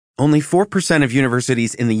Only 4% of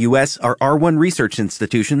universities in the U.S. are R1 research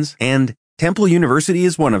institutions, and Temple University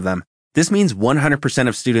is one of them. This means 100%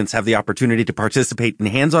 of students have the opportunity to participate in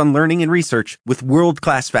hands-on learning and research with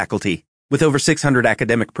world-class faculty. With over 600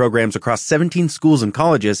 academic programs across 17 schools and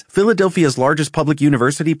colleges, Philadelphia's largest public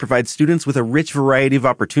university provides students with a rich variety of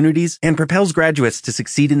opportunities and propels graduates to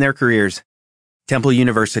succeed in their careers. Temple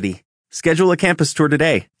University. Schedule a campus tour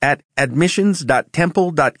today at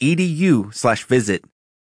admissions.temple.edu/visit.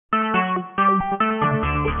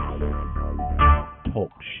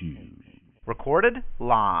 Talk shoes. Recorded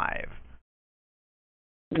live.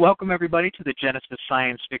 Welcome, everybody, to the Genesis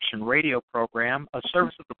Science Fiction radio program, a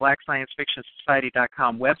service of the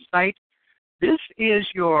BlackScienceFictionSociety.com website. This is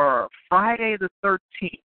your Friday the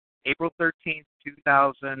 13th, April 13th,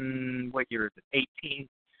 2000, what year is it, 18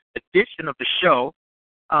 edition of the show.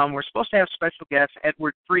 We're supposed to have special guest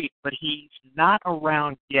Edward Threet, but he's not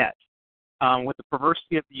around yet. With the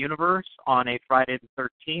perversity of the universe on a Friday the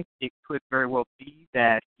 13th, it could very well be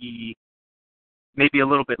that he may be a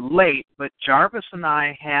little bit late, but Jarvis and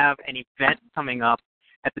I have an event coming up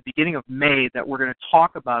at the beginning of May that we're going to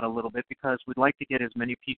talk about a little bit because we'd like to get as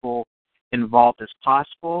many people involved as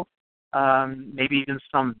possible, maybe even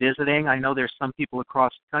some visiting. I know there's some people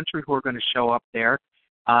across the country who are going to show up there,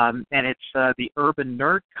 and it's the Urban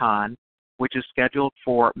Nerd Con, which is scheduled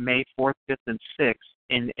for May 4th, 5th, and 6th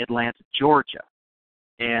in Atlanta, Georgia.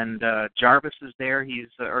 And Jarvis is there. He's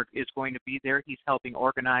is going to be there. He's helping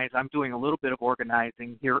organize. I'm doing a little bit of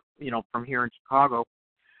organizing here, from here in Chicago.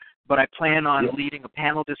 But I plan on leading a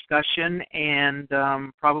panel discussion and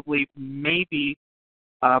probably maybe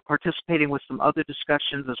participating with some other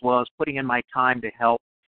discussions as well as putting in my time to help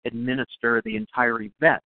administer the entire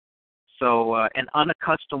event. So an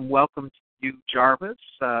unaccustomed welcome to you, Jarvis.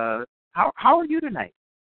 How are you tonight?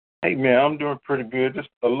 Hey, man, I'm doing pretty good. Just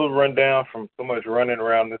a little rundown from so much running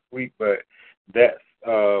around this week, but that's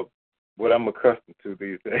what I'm accustomed to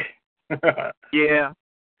these days. Yeah.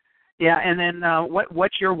 And then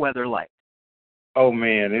what's your weather like? Oh,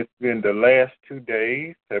 man, it's been the last 2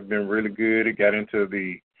 days have been really good. It got into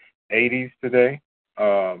the 80s today.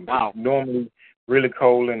 Wow. Normally really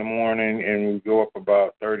cold in the morning, and we go up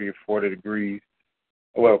about 30 or 40 degrees.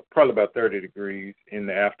 Well, probably about 30 degrees in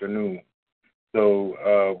the afternoon.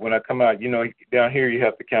 So when I come out, down here you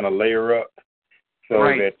have to kind of layer up so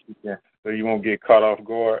that you won't get caught off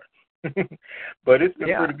guard. But it's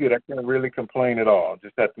been pretty good. I can't really complain at all.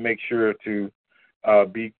 Just have to make sure to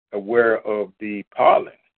be aware of the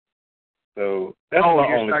pollen. So that's my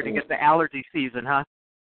you're only starting to get the allergy season, huh?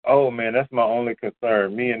 Oh, man, that's my only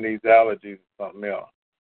concern. Me and these allergies is something else.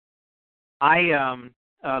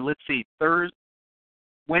 Let's see,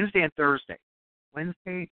 Wednesday and Thursday.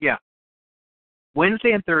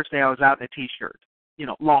 Wednesday and Thursday I was out in a T-shirt,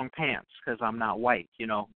 long pants because I'm not white, they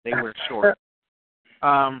wear short.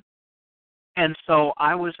 And so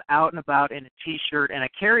I was out and about in a T-shirt and I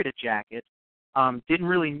carried a jacket, didn't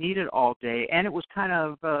really need it all day, and it was kind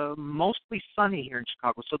of mostly sunny here in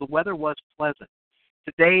Chicago, so the weather was pleasant.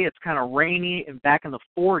 Today it's kind of rainy and back in the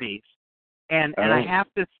 40s, and I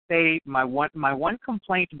have to say my one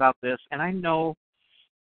complaint about this, and I know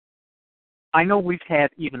we've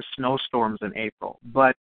had even snowstorms in April,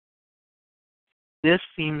 but this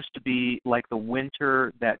seems to be like the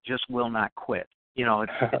winter that just will not quit.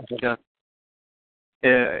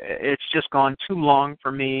 It's just gone too long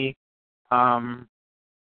for me. I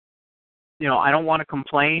don't want to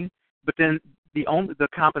complain, but then the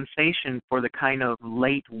compensation for the kind of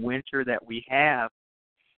late winter that we have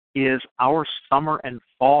is our summer and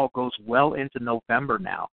fall goes well into November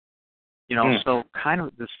now. So kind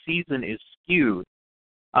of the season is skewed.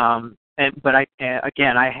 But I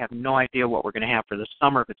have no idea what we're going to have for the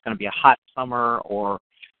summer, if it's going to be a hot summer or,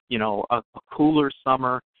 a cooler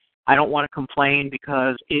summer. I don't want to complain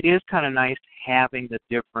because it is kind of nice having the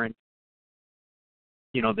different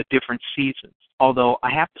seasons. Although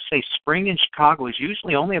I have to say spring in Chicago is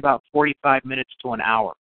usually only about 45 minutes to an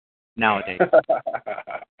hour nowadays.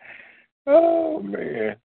 Oh,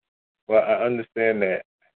 man. Well, I understand that.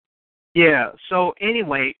 Yeah, so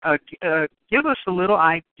anyway, give us a little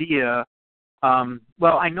idea.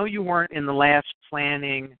 Well, I know you weren't in the last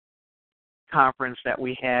planning conference that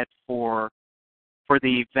we had for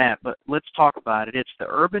the event, but let's talk about it. It's the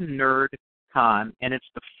Urban Nerd Con, and it's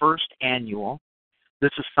the first annual.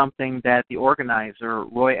 This is something that the organizer,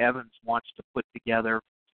 Roy Evans, wants to put together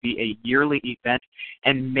to be a yearly event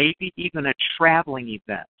and maybe even a traveling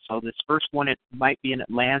event. So this first one, it might be in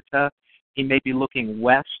Atlanta. He may be looking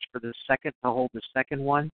west to hold the second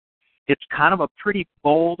one. It's kind of a pretty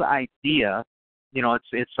bold idea.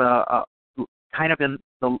 It's a kind of in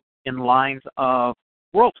lines of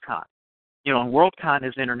WorldCon. And WorldCon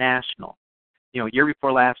is international. Year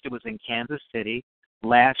before last it was in Kansas City.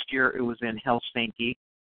 Last year it was in Helsinki.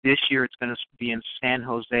 This year it's going to be in San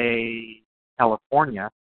Jose, California.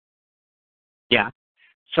 Yeah.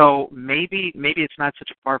 So maybe it's not such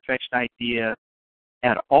a far-fetched idea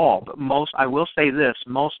at all. But I will say this: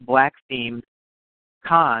 most black-themed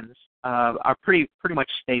cons are pretty much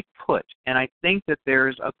stay put, and I think that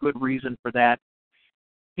there's a good reason for that.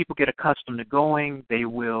 People get accustomed to going. They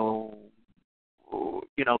will,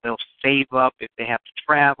 they'll save up if they have to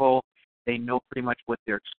travel. They know pretty much what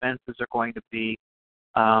their expenses are going to be.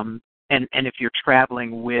 And if you're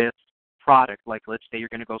traveling with product, like let's say you're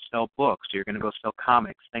going to go sell books, or you're going to go sell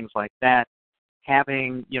comics, things like that,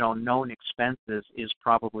 having, known expenses is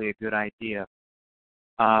probably a good idea.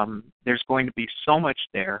 There's going to be so much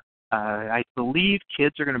there. I believe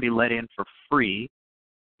kids are going to be let in for free.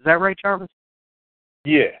 Is that right, Jarvis?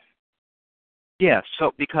 Yes. Yeah,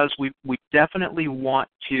 so because we definitely want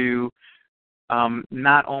to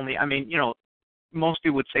not only, most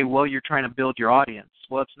people would say, well, you're trying to build your audience.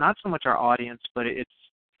 Well, it's not so much our audience, but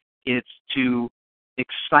it's to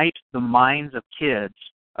excite the minds of kids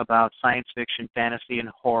about science fiction, fantasy, and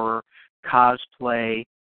horror, cosplay,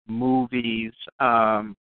 movies,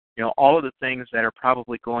 all of the things that are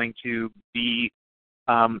probably going to be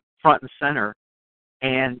front and center.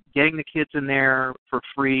 And getting the kids in there for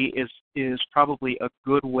free is probably a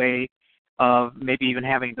good way of maybe even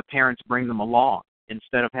having the parents bring them along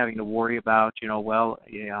instead of having to worry about, I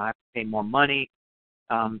have to pay more money.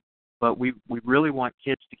 But we really want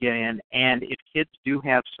kids to get in. And if kids do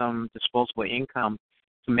have some disposable income,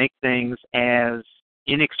 to make things as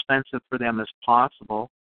inexpensive for them as possible,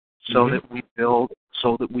 so that we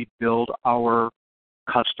build our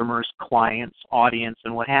customers, clients, audience,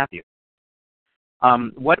 and what have you.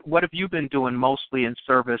 What have you been doing mostly in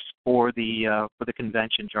service for the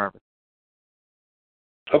convention, Jarvis?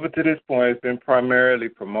 Up until this point, it's been primarily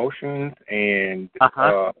promotions and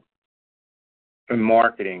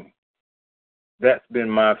marketing. That's been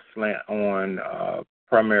my slant on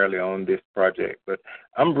primarily on this project. But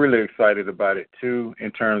I'm really excited about it too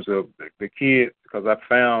in terms of the kids, because I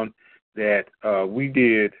found that we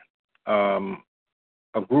did a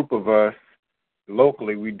group of us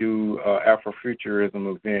locally. We do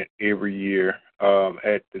Afrofuturism event every year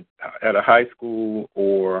at a high school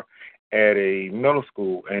or at a middle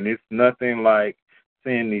school, and it's nothing like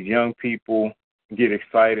seeing these young people get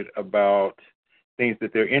excited about things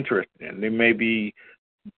that they're interested in. They may be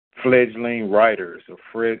fledgling writers or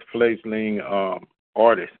fledgling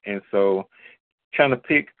artists, and so trying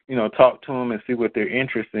to talk to them and see what their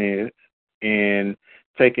interest is, and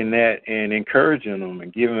taking that and encouraging them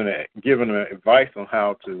and giving them advice on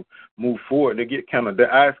how to move forward. They get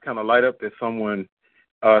their eyes kind of light up that someone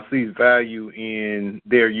sees value in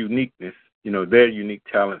their uniqueness, their unique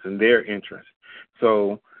talents and their interests.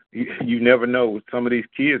 So you never know. Some of these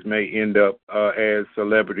kids may end up as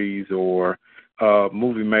celebrities or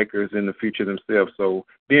movie makers in the future themselves. So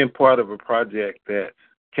being part of a project that's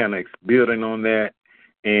kind of building on that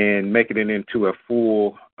and making it into a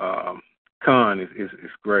full con is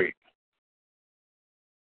great.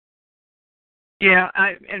 Yeah,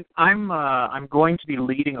 I'm going to be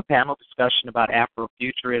leading a panel discussion about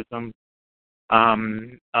Afrofuturism.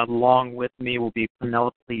 Along with me will be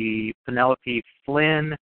Penelope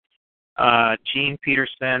Flynn, Gene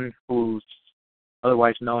Peterson, who's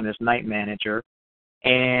otherwise known as Night Manager,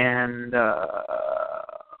 and I'm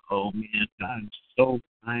so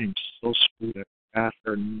screwed up. I forgot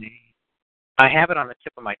her name. I have it on the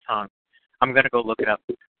tip of my tongue. I'm going to go look it up.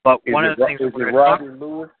 But one of the things that we're going to talk...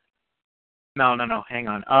 Lewis? No, hang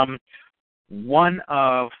on. One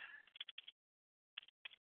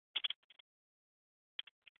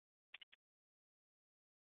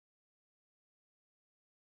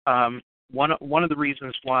of the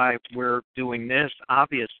reasons why we're doing this,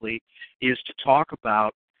 obviously, is to talk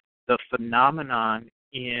about the phenomenon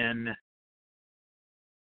in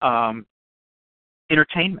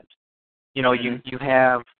entertainment. You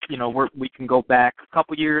have, we can go back a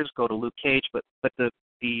couple years, go to Luke Cage, but the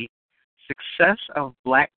success of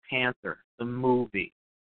Black Panther, the movie,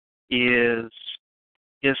 is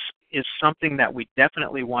something that we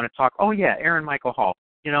definitely want to talk. Oh yeah, Erin Michael Hall.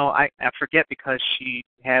 I forget because she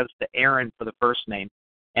has the Erin for the first name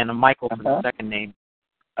and the Michael for the second name.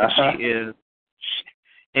 She is.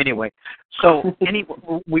 Anyway, so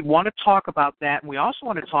we want to talk about that, and we also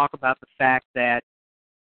want to talk about the fact that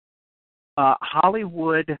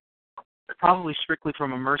Hollywood, probably strictly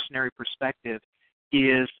from a mercenary perspective,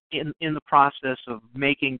 is in the process of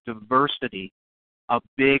making diversity a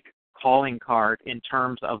big calling card in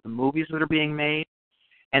terms of the movies that are being made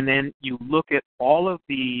And then you look at all of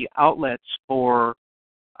the outlets for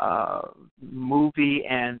movie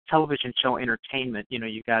and television show entertainment. You know,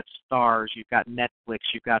 you've got Stars, you've got Netflix,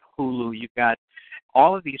 you've got Hulu, you've got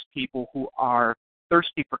all of these people who are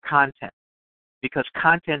thirsty for content, because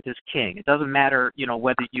content is king. It doesn't matter, you know,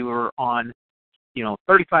 whether you're on, you know,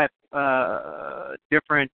 35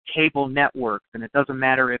 different cable networks, and it doesn't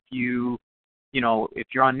matter if you know, if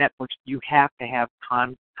you're on Netflix, you have to have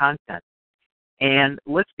content. And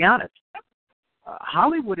let's be honest,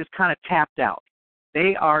 Hollywood is kind of tapped out.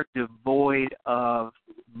 They are devoid of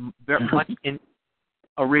very much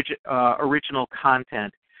original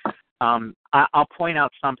content. I'll point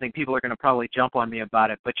out something. People are going to probably jump on me about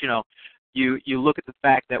it, but you know, you look at the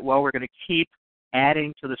fact that, well, we're going to keep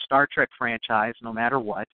adding to the Star Trek franchise no matter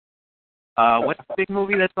what. What's the big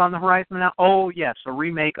movie that's on the horizon now? Oh yes, a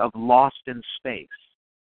remake of Lost in Space.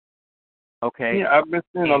 Okay. Yeah, I've been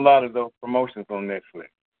seeing a lot of those promotions on Netflix.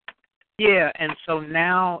 Yeah, and so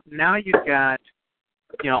now you've got,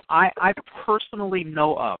 you know, I personally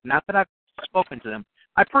know of, not that I've spoken to them,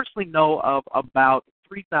 I personally know of about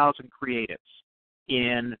 3,000 creatives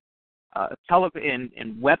in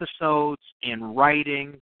in webisodes, in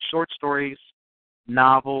writing, short stories,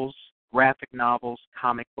 novels, graphic novels,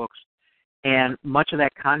 comic books, and much of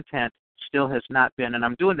that content still has not been, and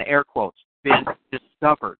I'm doing the air quotes, been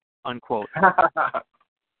discovered, unquote,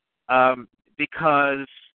 because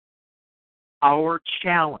our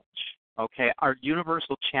challenge, okay, our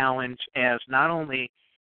universal challenge as not only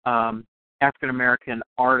African-American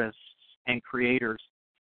artists and creators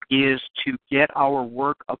is to get our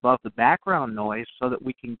work above the background noise so that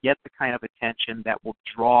we can get the kind of attention that will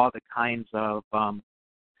draw the kinds of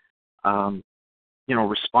you know,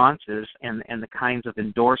 responses and the kinds of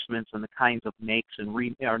endorsements and the kinds of makes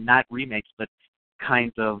and or not remakes, but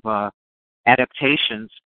kinds of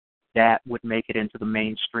adaptations that would make it into the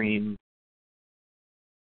mainstream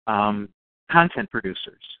content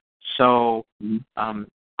producers. So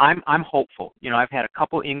I'm hopeful. You know, I've had a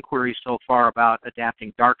couple inquiries so far about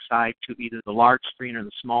adapting Darkseid to either the large screen or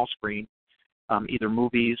the small screen, either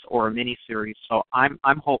movies or a miniseries. So I'm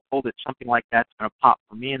hopeful that something like that's going to pop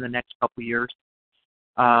for me in the next couple of years.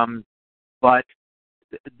 But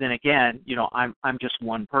then again, you know, I'm just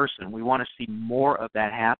one person. We want to see more of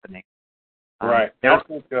that happening. Right. I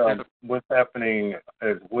think what's happening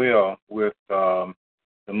as well with the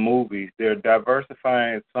movies, they're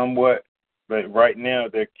diversifying somewhat, but right now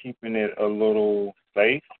they're keeping it a little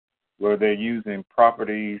safe, where they're using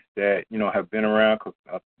properties that, you know, have been around,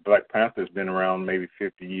 because Black Panther's been around maybe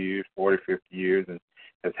 50 years, 40, 50 years, and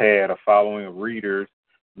has had a following of readers.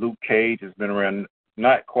 Luke Cage has been around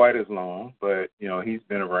not quite as long, but, you know, he's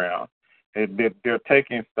been around. And they're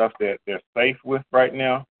taking stuff that they're safe with right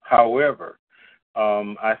now. However,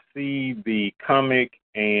 I see the comic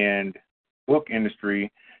and book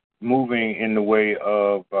industry moving in the way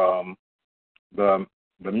of the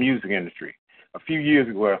music industry. A few years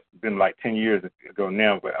ago, it's been like 10 years ago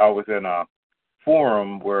now, but I was in a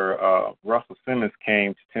forum where Russell Simmons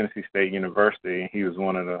came to Tennessee State University, and he was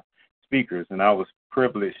one of the speakers, and I was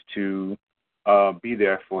privileged to be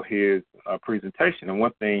there for his presentation. And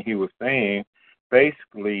one thing he was saying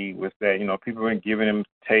basically was that, you know, people have been giving him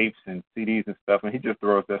tapes and CDs and stuff, and he just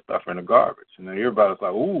throws that stuff in the garbage. And then everybody was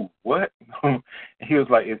like, ooh, what? And he was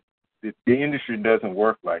like, the industry doesn't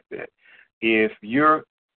work like that. If you're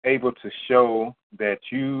able to show that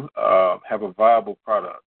you have a viable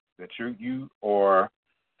product, that you are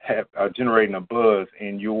generating a buzz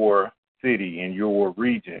in your city, in your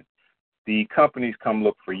region, the companies come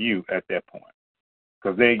look for you at that point,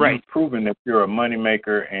 because you've proven that you're a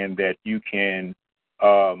moneymaker and that you can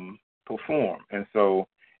perform. And so,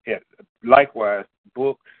 likewise,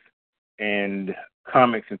 books and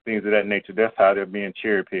comics and things of that nature, that's how they're being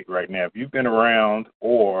cherry-picked right now. If you've been around,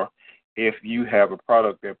 or if you have a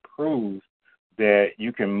product that proves that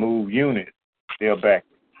you can move units, they'll back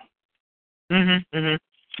it.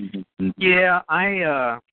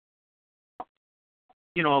 Yeah,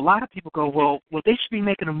 you know, a lot of people go, well, they should be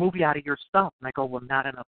making a movie out of your stuff. And I go, well, not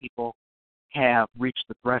enough people have reached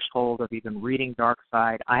the threshold of even reading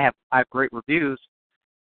Darkseid. I have great reviews,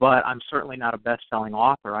 but I'm certainly not a best-selling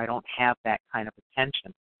author. I don't have that kind of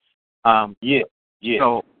attention. Yeah.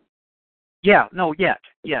 So, yes.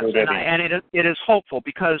 And it is hopeful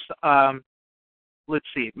because, let's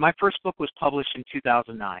see, my first book was published in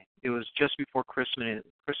 2009. It was just before Christmas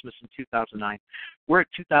in 2009. We're at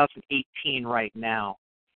 2018 right now.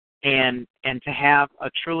 And to have a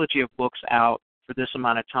trilogy of books out for this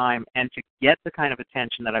amount of time and to get the kind of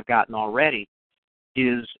attention that I've gotten already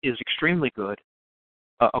is extremely good.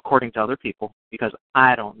 according to other people, because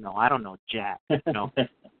I don't know jack.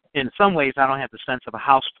 In some ways I don't have the sense of a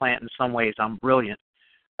house plant. In some ways I'm brilliant,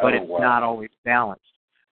 but it's not always balanced.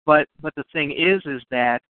 But the thing is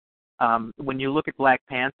that when you look at Black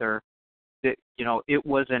Panther, it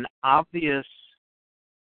was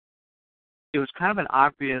kind of an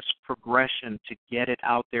obvious progression to get it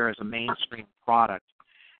out there as a mainstream product.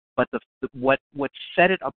 But what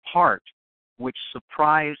set it apart, which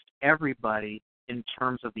surprised everybody in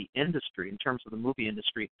terms of the industry, in terms of the movie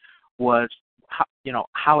industry, was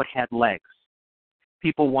how it had legs.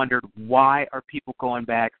 People wondered, why are people going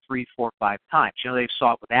back 3, 4, 5 times? They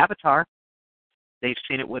saw it with Avatar, they've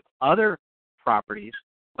seen it with other properties,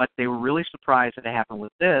 but they were really surprised that it happened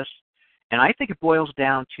with this. And I think it boils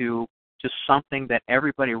down to just something that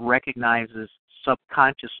everybody recognizes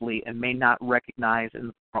subconsciously and may not recognize in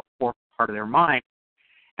the part of their mind.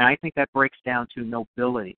 And I think that breaks down to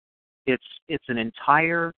nobility. It's an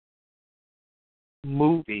entire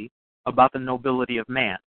movie about the nobility of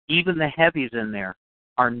man. Even the heavies in there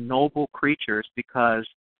are noble creatures because,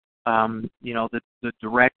 the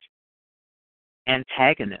direct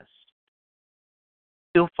antagonist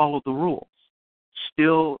still followed the rules,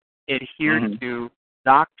 still adhered to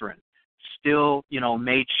doctrine, still,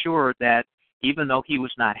 made sure that even though he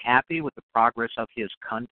was not happy with the progress of his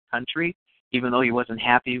country, even though he wasn't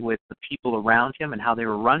happy with the people around him and how they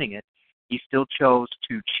were running it, he still chose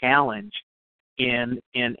to challenge in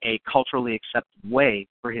a culturally accepted way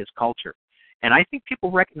for his culture. And I think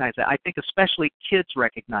people recognize that. I think especially kids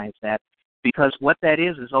recognize that, because what that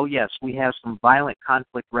is, oh yes, we have some violent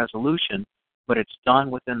conflict resolution, but it's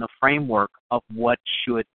done within the framework of what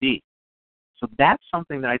should be. So that's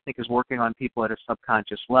something that I think is working on people at a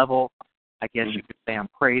subconscious level. I guess you could say I'm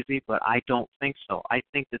crazy, but I don't think so. I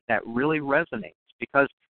think that really resonates because,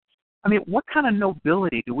 what kind of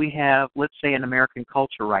nobility do we have, let's say, in American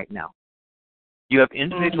culture right now? You have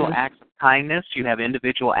individual acts of kindness. You have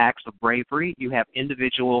individual acts of bravery. You have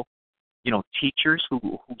individual, teachers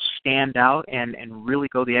who stand out and really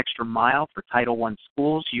go the extra mile for Title I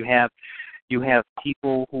schools. You have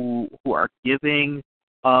people who are giving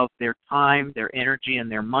of their time, their energy,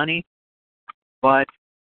 and their money. But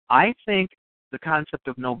I think the concept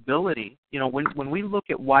of nobility, when we look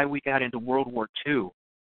at why we got into World War II,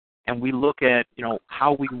 and we look at,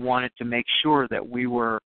 how we wanted to make sure that we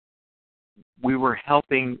were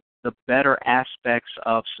helping the better aspects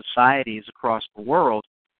of societies across the world,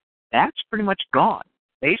 that's pretty much gone.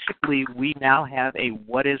 Basically, we now have a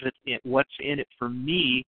what's in it for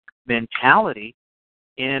me mentality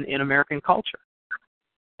in American culture.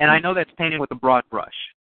 And I know that's painted with a broad brush.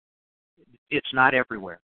 It's not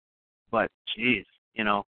everywhere. But, geez,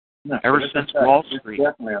 ever since Wall Street,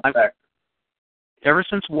 ever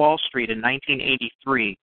since Wall Street in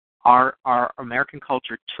 1983, our American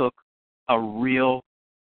culture took a real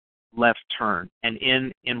left turn. And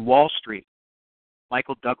in Wall Street,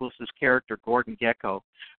 Michael Douglas's character, Gordon Gekko,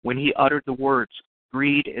 when he uttered the words,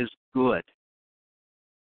 "Greed is good,"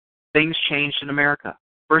 things changed in America.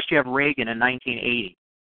 First, you have Reagan in 1980,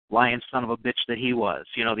 lying son of a bitch that he was.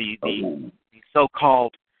 The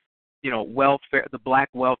so-called, welfare, the black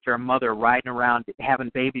welfare mother riding around having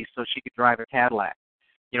babies so she could drive a Cadillac.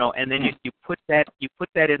 And then you put that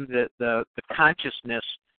in the consciousness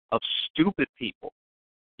of stupid people,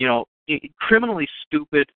 criminally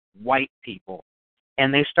stupid white people.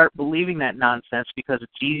 And they start believing that nonsense because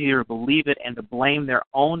it's easier to believe it and to blame their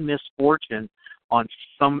own misfortune on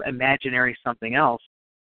some imaginary something else.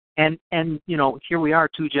 And here we are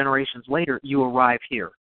 2 generations later, you arrive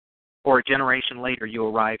here. Or a generation later, you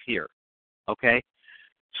arrive here. Okay?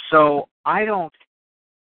 So I don't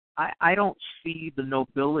see the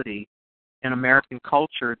nobility in American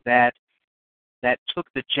culture that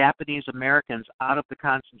took the Japanese Americans out of the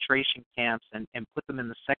concentration camps and put them in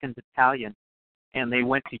the 2nd Battalion, and they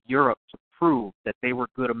went to Europe to prove that they were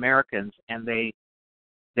good Americans, and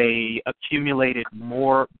they accumulated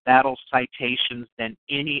more battle citations than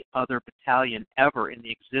any other battalion ever in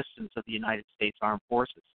the existence of the United States Armed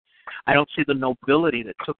Forces. I don't see the nobility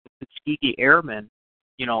that took the Tuskegee Airmen,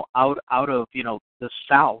 out of, the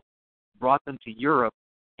South, brought them to Europe,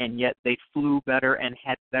 and yet they flew better and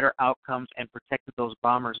had better outcomes and protected those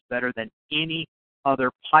bombers better than any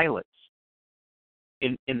other pilots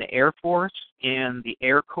in the Air Force, in the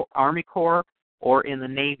Army Corps, or in the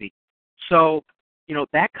Navy. So,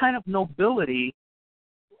 that kind of nobility,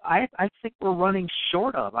 I think we're running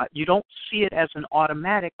short of. You don't see it as an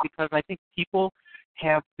automatic because I think people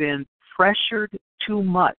have been pressured too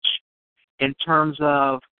much in terms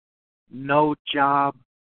of no job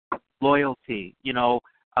loyalty,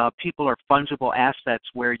 People are fungible assets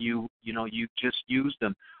where you just use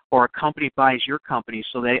them, or a company buys your company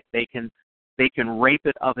so they can rape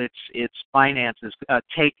it of its finances,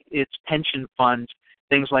 take its pension funds,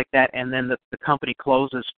 things like that, and then the company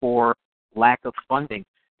closes for lack of funding.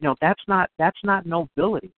 That's not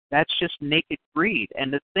nobility. That's just naked greed.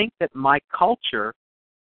 And to think that my culture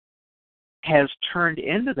has turned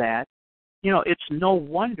into that, it's no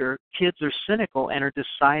wonder kids are cynical and are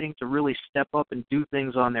deciding to really step up and do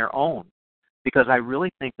things on their own, because I really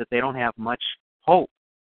think that they don't have much hope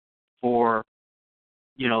for,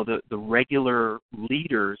 the regular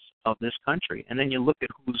leaders of this country. And then you look at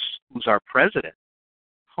who's our president.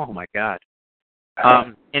 Oh my God.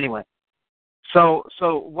 Anyway, so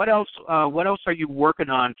what else are you working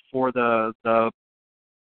on for the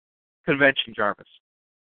convention, Jarvis?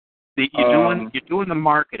 You're doing the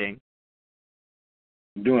marketing.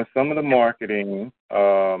 Doing some of the marketing,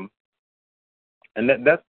 and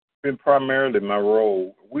that's been primarily my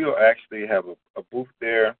role. We'll actually have a booth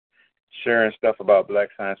there, sharing stuff about Black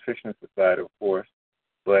Science Fiction Society, of course,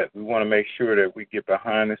 but we want to make sure that we get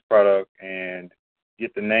behind this product and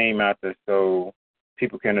get the name out there so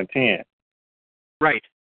people can attend. Right.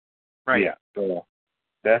 Yeah, so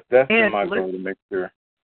that's been my goal, to make sure.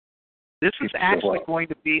 This is actually going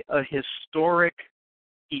to be a historic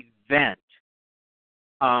event,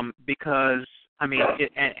 because I mean,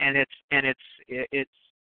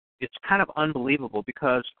 it's kind of unbelievable,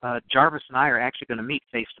 because Jarvis and I are actually going to meet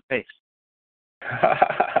face to face.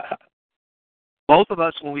 Both of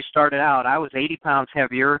us, when we started out, I was 80 pounds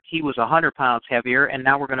heavier, he was 100 pounds heavier, and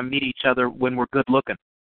now we're going to meet each other when we're good looking.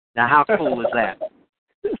 Now, how cool is that?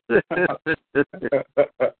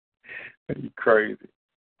 You're crazy.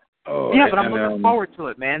 Oh, yeah, but I'm looking forward to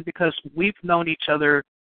it, man, because we've known each other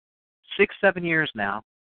 6-7 years now,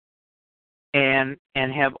 and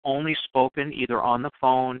have only spoken either on the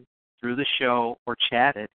phone, through the show, or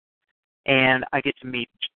chatted. And I get to meet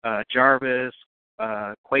Jarvis,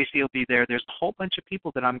 Quasi will be there. There's a whole bunch of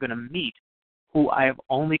people that I'm going to meet who I have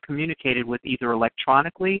only communicated with either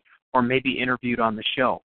electronically or maybe interviewed on the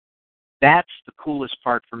show. That's the coolest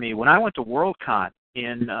part for me. When I went to Worldcon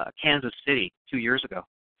in Kansas City 2 years ago,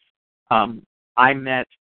 I met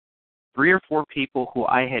 3 or 4 people who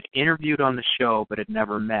I had interviewed on the show but had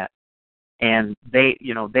never met. And they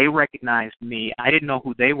recognized me. I didn't know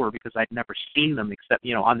who they were because I'd never seen them except,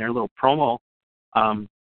 on their little promo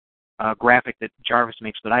graphic that Jarvis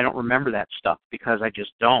makes, but I don't remember that stuff because I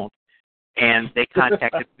just don't. And they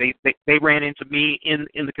contacted, they ran into me in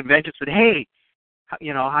the convention, said, "Hey,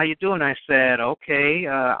 how you doing?" I said, "Okay,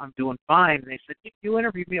 I'm doing fine." And they said, "You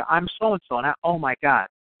interviewed me. I'm so-and-so." And oh my God,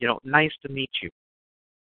 nice to meet you.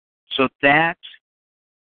 So that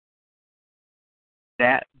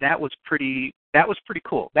was pretty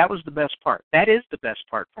cool. That was the best part. That is the best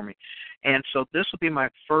part for me. And so this will be my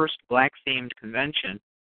first Black-themed convention.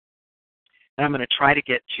 And I'm going to try to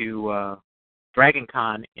get to Dragon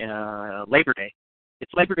Con Labor Day.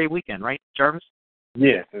 It's Labor Day weekend, right, Jarvis?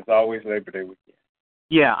 Yes, it's always Labor Day weekend.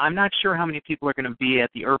 Yeah, I'm not sure how many people are going to be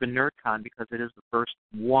at the Urban Nerd Con because it is the first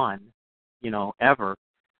one, ever.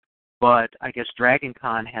 But I guess Dragon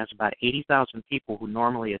Con has about 80,000 people who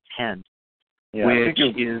normally attend. Yeah, I think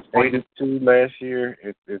it was 82 last year.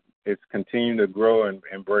 It's continuing to grow and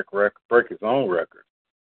break its own record.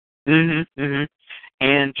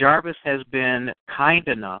 And Jarvis has been kind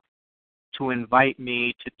enough to invite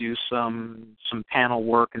me to do some panel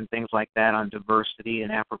work and things like that on diversity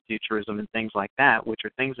and Afrofuturism and things like that, which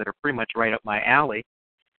are things that are pretty much right up my alley.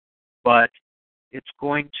 But it's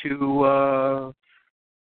going to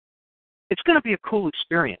be a cool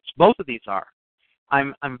experience. Both of these are.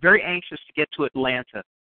 I'm very anxious to get to Atlanta.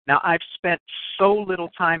 Now, I've spent so little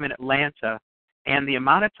time in Atlanta, and the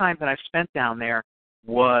amount of time that I've spent down there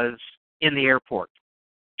was in the airport,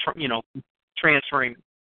 transferring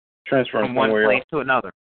from one plane to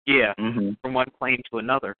another. Yeah, from one plane to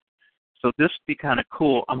another. So this would be kind of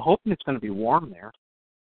cool. I'm hoping it's going to be warm there.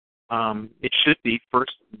 It should be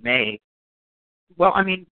 1st of May. Well, I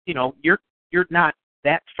mean, you're not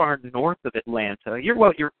that far north of Atlanta.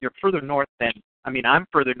 You're further north than. I mean, I'm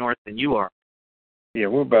further north than you are. Yeah,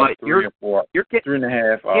 we're about 3 or 4,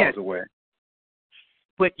 3.5 hours away.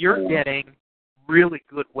 But you're getting really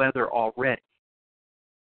good weather already.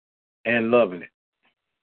 And loving it.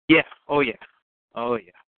 Yeah. Oh, yeah. Oh,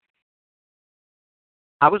 yeah.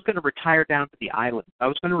 I was going to retire down to the island. I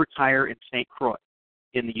was going to retire in St. Croix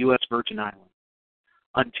in the U.S. Virgin Islands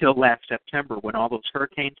until last September when all those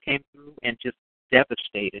hurricanes came through and just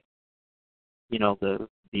devastated,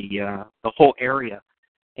 the whole area,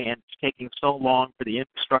 and it's taking so long for the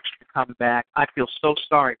infrastructure to come back. I feel so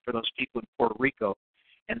sorry for those people in Puerto Rico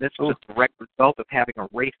And this is a direct result of having a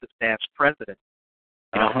racist-ass president.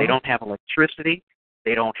 They don't have electricity.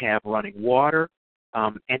 They don't have running water.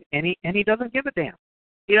 And he doesn't give a damn.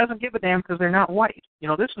 He doesn't give a damn because they're not white.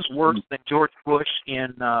 This is worse than George Bush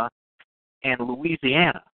in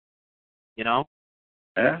Louisiana. Yeah,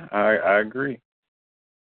 I agree.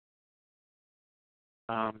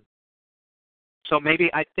 So maybe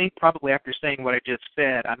I think probably after saying what I just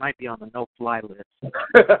said, I might be on the no-fly list.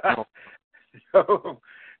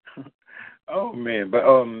 Oh man, but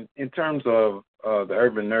in terms of the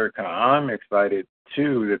Urban Nerd Con, I'm excited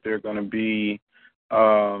too that there are going to be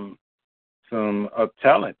some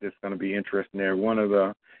talent that's going to be interesting there. One of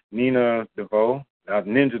the Ninja DeVoe,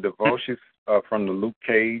 she's from the Luke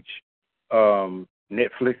Cage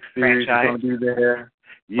Netflix series is going to be there.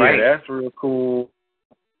 Yeah, right. That's real cool.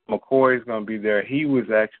 McCoy's going to be there. He was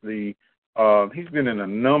actually he's been in a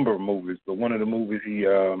number of movies, but one of the movies he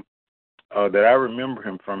that I remember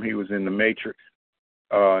him from, he was in The Matrix.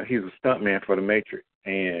 He was a stuntman for The Matrix,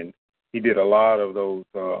 and he did a lot of those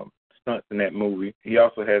stunts in that movie. He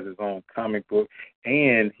also has his own comic book,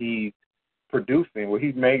 and he's producing. Well,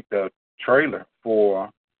 he made the trailer for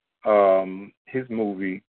his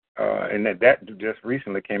movie, and that just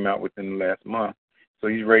recently came out within the last month. So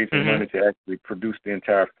he's raising money to actually produce the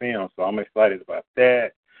entire film. So I'm excited about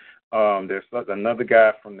that. There's another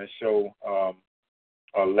guy from the show,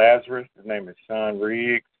 Lazarus. His name is Sean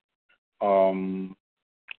Riggs.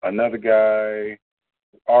 Another guy,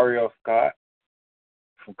 Ariel Scott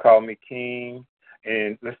from Call Me King.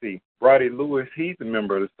 And let's see, Roddy Lewis, he's a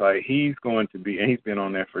member of the site. He's going to be, and he's been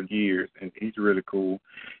on there for years, and he's really cool.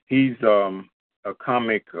 He's a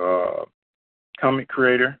comic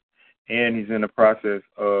creator, and he's in the process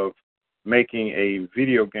of making a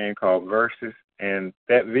video game called Versus. And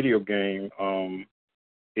that video game,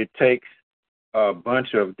 it takes a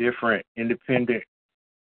bunch of different independent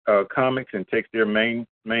comics and takes their main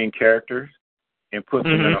characters and puts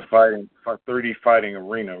them in a 3D fighting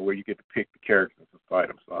arena where you get to pick the characters and fight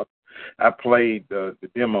them. So I played the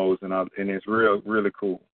demos, and it's really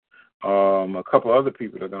cool. A couple other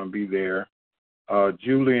people are going to be there.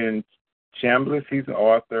 Julian Chambliss, he's an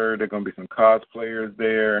author. There are going to be some cosplayers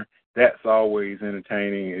there. That's always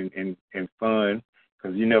entertaining and fun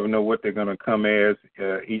because you never know what they're going to come as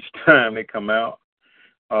each time they come out.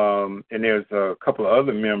 And there's a couple of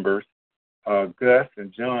other members, Gus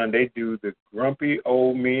and John. They do the Grumpy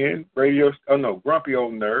Old Nerds radio Grumpy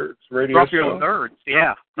Old Nerds,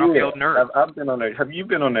 yeah. Grumpy Old Nerds. I've been on that. Have you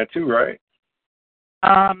been on that too, right?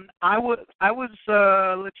 I was.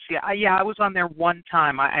 Let's see. I was on there one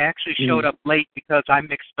time. I actually showed up late because I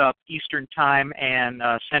mixed up Eastern Time and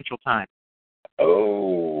Central Time.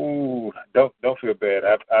 Oh, don't feel bad.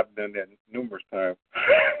 I've done that numerous times.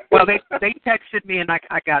 Well, they texted me and I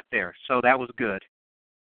got there, so that was good.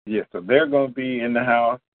 Yeah, so they're going to be in the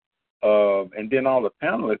house, and then all the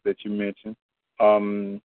panelists that you mentioned.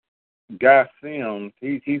 Guy Sims,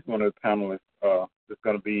 he's one of the panelists that's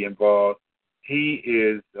going to be involved. He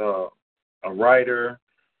is a writer,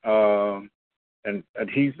 and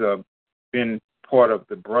he's been part of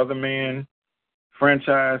the Brother Man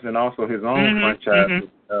franchise and also his own franchise.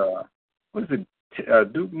 What is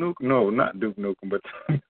it? Duke Nukem? No, not Duke Nukem, but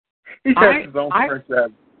he has his own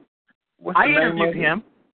franchise. What's the name interviewed him.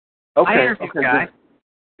 Okay, I interviewed Guy.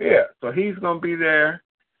 Yeah, so he's going to be there,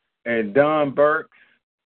 and Dawn Burks,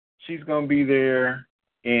 she's going to be there.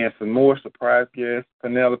 And some more surprise guests,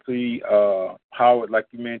 Penelope, Howard, like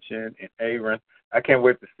you mentioned, and Aaron. I can't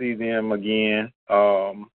wait to see them again.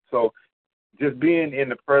 So just being in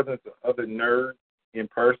the presence of other nerds in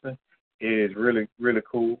person is really, really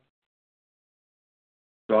cool.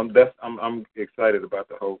 So I'm excited about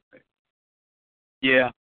the whole thing.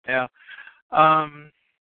 Yeah.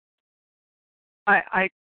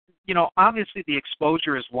 Obviously the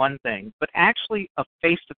exposure is one thing, but actually a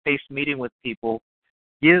face-to-face meeting with people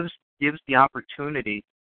gives the opportunity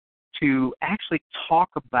to actually talk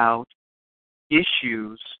about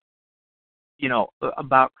issues,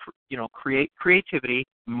 about creativity,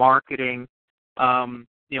 marketing,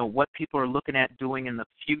 what people are looking at doing in the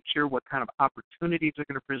future, what kind of opportunities are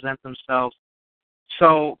going to present themselves.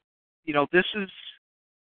 So, this is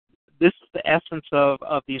the essence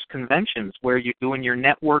of these conventions, where you're doing your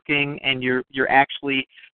networking and you're actually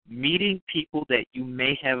meeting people that you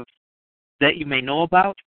may know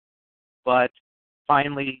about, but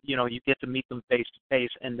finally, you get to meet them face to face,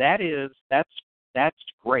 and that's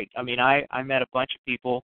great. I mean, I met a bunch of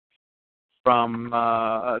people from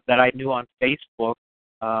that I knew on Facebook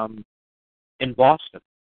in Boston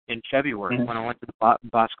in February when I went to the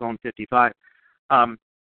Boscone 55.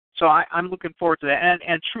 So I'm looking forward to that.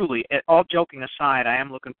 And truly, all joking aside, I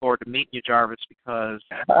am looking forward to meeting you, Jarvis, because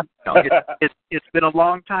it's been a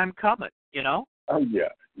long time coming, you know? Oh, yeah.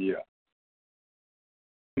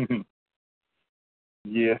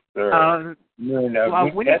 Yes, sir. At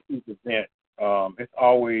these events, it's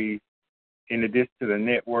always, in addition to the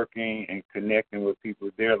networking and connecting with people,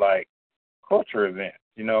 they're like culture events,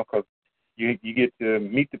 you know, because you get to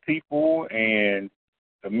meet the people and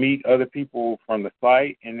to meet other people from the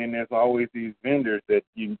site, and then there's always these vendors that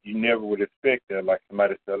you never would expect. They're like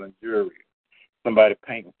somebody selling jewelry, somebody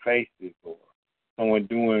painting faces, or someone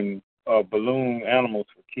doing balloon animals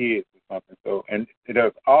for kids or something. So, and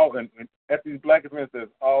there's and at these black events, there's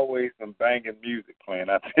always some banging music playing.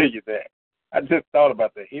 I tell you that. I just thought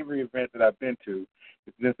about that. Every event that I've been to,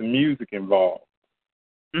 there's some music involved.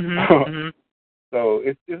 Mm-hmm. So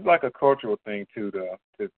it's like a cultural thing too, to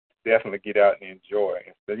definitely get out and enjoy.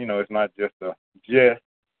 So, you know, it's not just a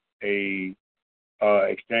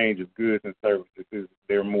exchange of goods and services.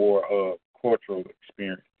 They're more of cultural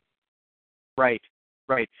experience. Right.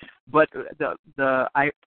 But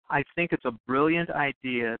I think it's a brilliant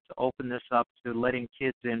idea to open this up to letting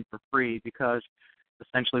kids in for free, because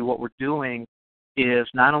essentially what we're doing is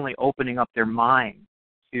not only opening up their mind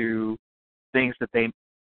to things that they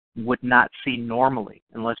would not see normally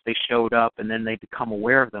unless they showed up and then they become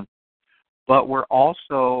aware of them, but we're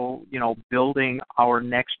also, you know, building our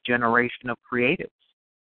next generation of creatives,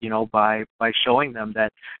 you know, by showing them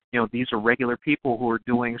that, you know, these are regular people who are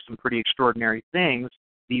doing some pretty extraordinary things.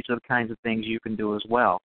 These are the kinds of things you can do as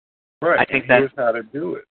well. Right. I think here's how to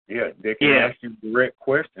do it. Yeah, they can ask you direct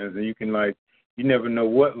questions, and you can, like, you never know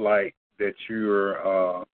what light that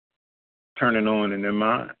you're turning on in their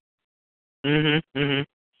mind. Mhm.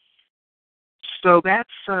 So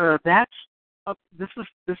this is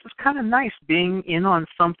kind of nice, being in on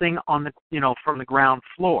something on the, you know, from the ground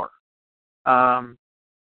floor. I've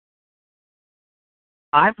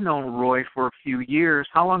known Roy for a few years.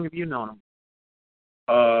 How long have you known him?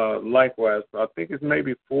 Likewise, I think it's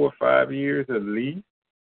maybe 4 or 5 years at least.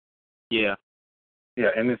 Yeah. Yeah,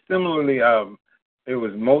 and then similarly, it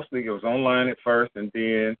was online at first, and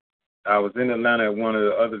then I was in Atlanta at one of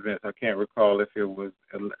the other events. I can't recall if it was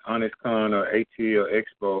HonestCon or ATL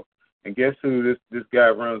Expo. And guess who this guy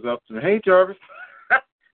runs up to me? Hey, Jarvis.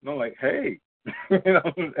 And I'm like, hey. You know,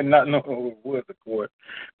 and not knowing who it was, of course.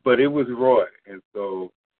 But it was Roy. And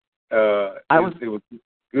so it was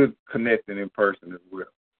good connecting in person as well.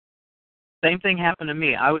 Same thing happened to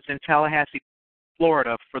me. I was in Tallahassee,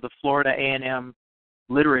 Florida for the Florida A&M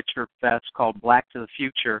Literature Fest called Black to the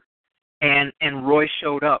Future, and Roy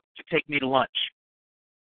showed up to take me to lunch.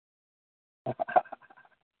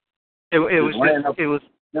 Just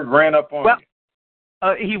ran up on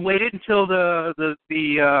you. He waited until the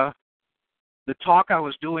talk I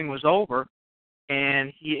was doing was over,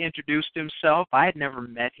 and he introduced himself. I had never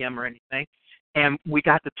met him or anything, and we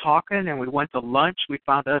got to talking, and we went to lunch. We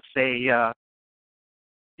found us a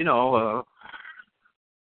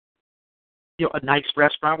nice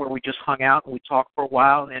restaurant where we just hung out and we talked for a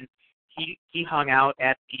while, and he hung out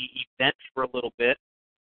at the event for a little bit.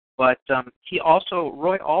 But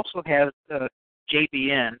Roy also has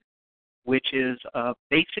JBN, which is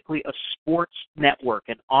basically a sports network,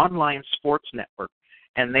 an online sports network,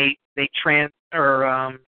 and they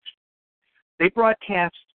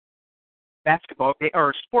broadcast basketball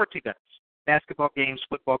or sports events, basketball games,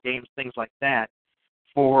 football games, things like that,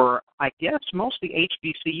 for, I guess, mostly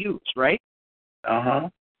HBCUs, right? Uh-huh.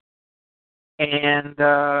 And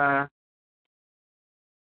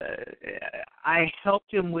I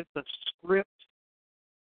helped him with a script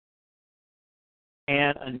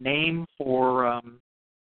and a name for a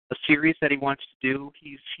series that he wants to do.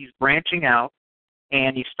 He's branching out,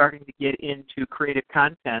 and he's starting to get into creative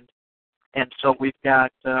content. And so we've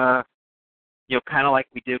got, kind of like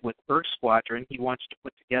we did with Earth Squadron, he wants to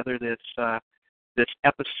put together this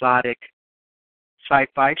episodic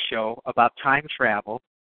sci-fi show about time travel,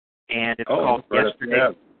 and it's called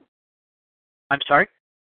Yesterday. I'm sorry?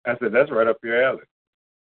 I said, that's right up your alley.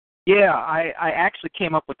 Yeah, I actually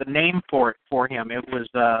came up with the name for it for him. It was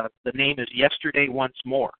the name is Yesterday Once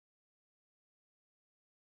More.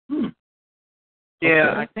 Yeah,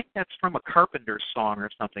 okay. I think that's from a Carpenter song or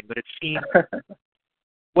something, but it seemed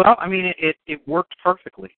well, I mean, it worked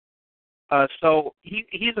perfectly. So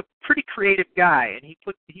he's a pretty creative guy, and he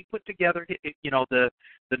put together the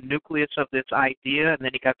nucleus of this idea, and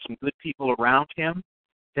then he got some good people around him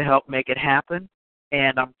to help make it happen.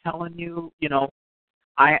 And I'm telling you,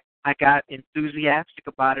 I got enthusiastic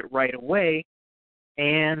about it right away,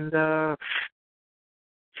 and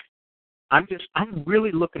I'm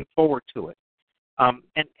really looking forward to it. And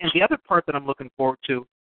the other part that I'm looking forward to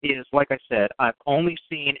is, like I said, I've only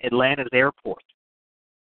seen Atlanta's airport,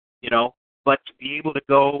 but to be able to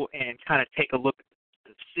go and kind of take a look at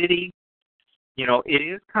the city, it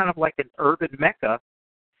is kind of like an urban mecca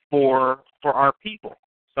for our people.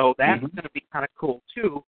 So that's going to be kind of cool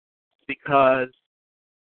too, because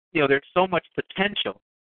there's so much potential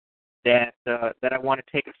that I want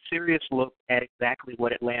to take a serious look at exactly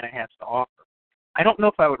what Atlanta has to offer. I don't know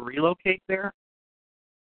if I would relocate there.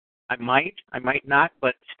 I might not,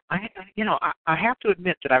 but I have to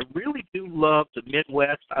admit that I really do love the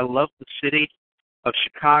Midwest. I love the city of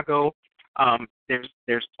Chicago.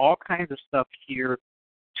 There's all kinds of stuff here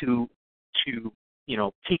to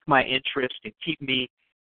pique my interest and keep me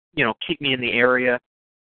in the area.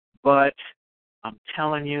 But I'm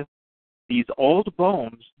telling you, these old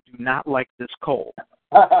bones do not like this cold.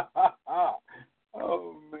 Oh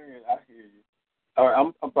man, I hear you. All right,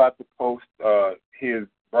 I'm about to post his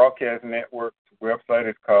broadcast network's website.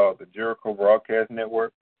 Is called the Jericho Broadcast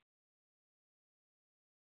Network.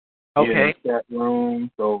 Okay. In the chat room,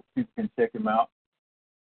 so people can check him out.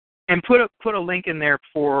 And put a link in there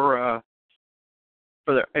for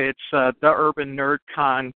it's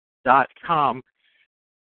theurbannerdcon.com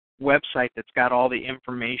website that's got all the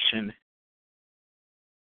information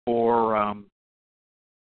for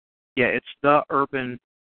it's the urban.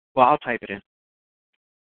 Well, I'll type it in.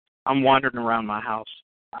 I'm wandering around my house.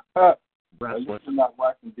 You're not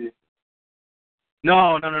washing dishes.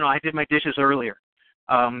 No. I did my dishes earlier.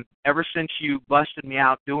 Ever since you busted me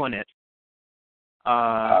out doing it.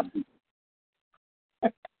 I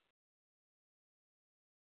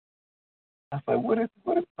was like, what if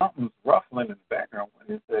something's ruffling in the background? What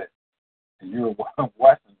is that? And you're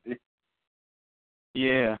washing dishes.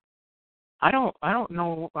 Yeah. I don't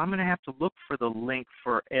know. I'm going to have to look for the link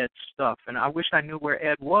for Ed's stuff, and I wish I knew where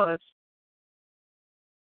Ed was.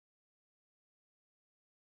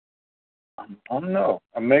 I don't know.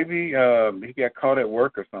 Maybe he got caught at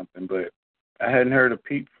work or something, but I hadn't heard a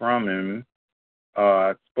peep from him.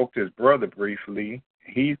 I spoke to his brother briefly.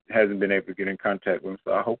 He hasn't been able to get in contact with him,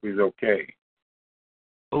 so I hope he's okay.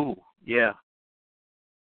 Oh, yeah.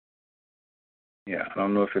 Yeah, I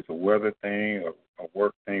don't know if it's a weather thing or a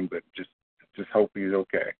work thing, but just hope he's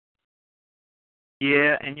okay.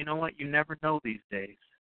 Yeah, and you know what? You never know these days.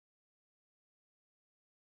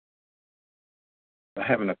 I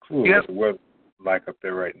haven't a clue what the weather's like up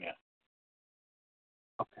there right now.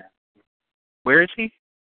 Okay. Where is he?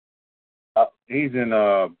 He's in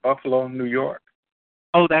Buffalo, New York.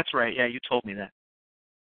 Oh, that's right. Yeah, you told me that.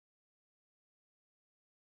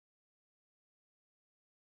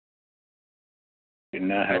 Did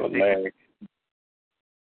not have a lag.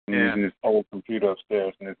 I'm using this old computer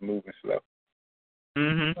upstairs and it's moving slow.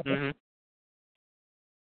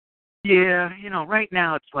 Yeah, right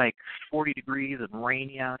now it's like 40 degrees and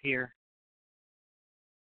rainy out here.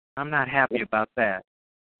 I'm not happy about that.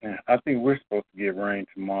 Yeah, I think we're supposed to get rain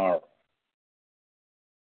tomorrow.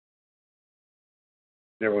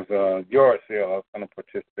 There was a yard sale I was going to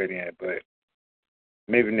participate in, but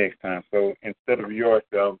maybe next time. So instead of a yard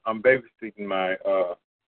sale, I'm babysitting my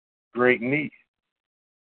great niece,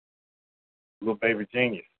 little baby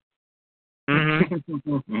genius.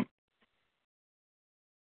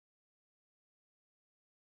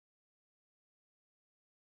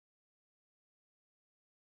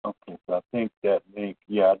 Okay, so I think that link,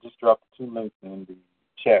 I just dropped 2 links in the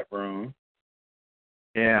chat room.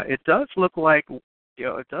 Yeah, it does look like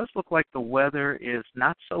the weather is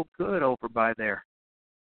not so good over by there,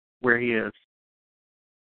 where he is.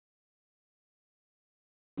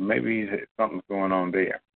 Maybe something's going on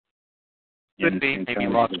there. Could be, maybe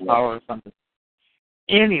lost power or something.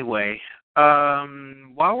 Anyway,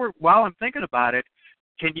 while I'm thinking about it,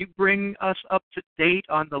 can you bring us up to date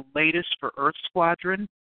on the latest for Earth Squadron?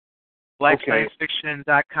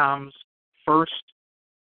 BlackScienceFiction.com's first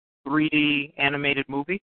 3D animated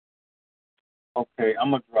movie? Okay,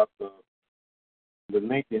 I'm going to drop the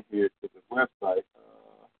link in here to the website.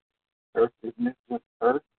 Earth, isn't it just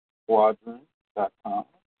EarthSquadron.com?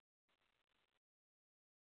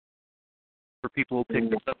 For people who pick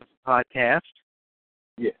this up as a podcast?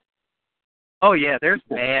 Yeah. Oh, yeah, there's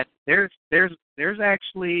bad. There's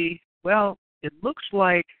actually, well, it looks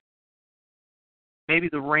like maybe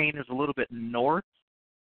the rain is a little bit north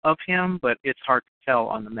of him, but it's hard to tell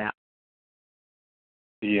on the map.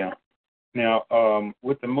 Yeah. Now,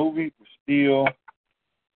 with the movie, we're still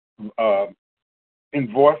in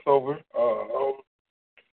voiceover,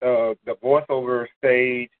 the voiceover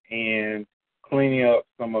stage and cleaning up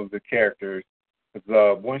some of the characters.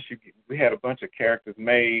 Because we had a bunch of characters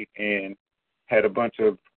made and had a bunch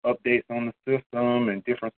of updates on the system and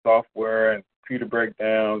different software and computer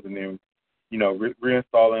breakdowns, and then,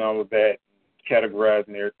 reinstalling all of that,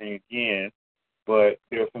 categorizing everything again. But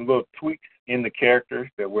there are some little tweaks in the characters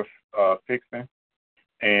that we're fixing.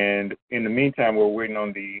 And in the meantime, we're waiting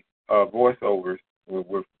on the voiceovers.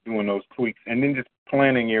 We're doing those tweaks and then just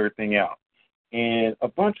planning everything out. And a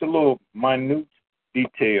bunch of little minute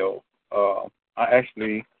details. I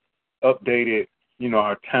actually updated,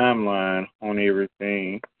 our timeline on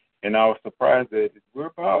everything. And I was surprised that we're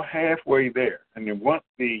about halfway there. And then once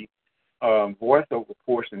the voiceover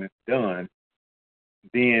portion is done,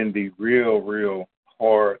 then the real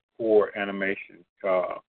hardcore animation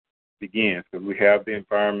begins. So we have the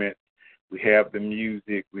environment, we have the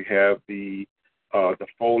music, we have the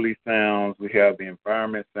Foley sounds, we have the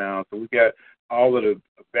environment sounds. So we got all of the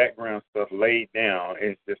background stuff laid down.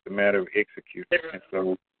 It's just a matter of executing. And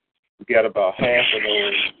so we got about half of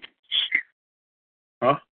those.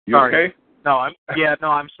 Huh? You sorry. Okay? No,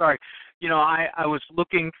 I'm sorry. I was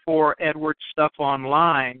looking for Edward's stuff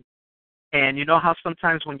online, and you know how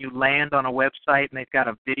sometimes when you land on a website and they've got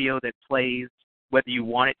a video that plays whether you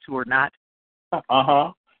want it to or not?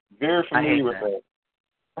 Uh-huh. Very familiar with that.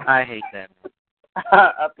 I hate that.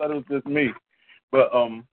 I thought it was just me. But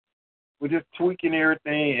we're just tweaking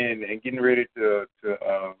everything and getting ready to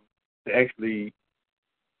actually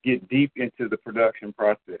get deep into the production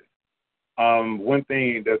process. One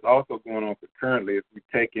thing that's also going on currently is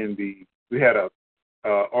we had a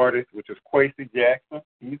artist, which is Quasi Jackson.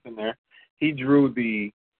 He's in there. He drew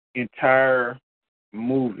the entire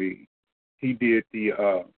movie. He did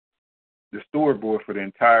the storyboard for the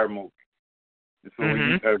entire movie.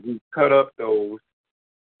 And so we cut up those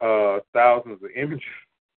thousands of images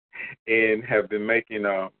and have been making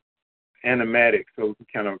animatics so we can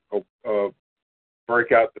kind of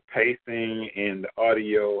break out the pacing and the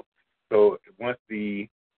audio. So once the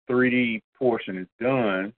 3D portion is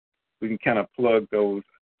done, we can kind of plug those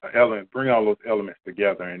elements, bring all those elements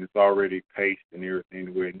together, and it's already paced and everything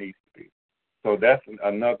the way it needs to be. So that's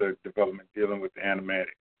another development dealing with the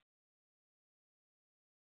animatics.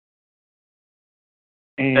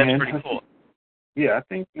 And that's pretty cool. Yeah, I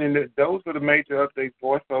think those are the major updates: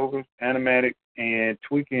 voiceovers, animatics, and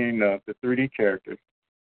tweaking the 3D characters.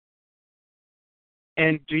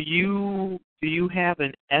 And do you have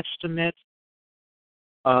an estimate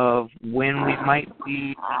of when we might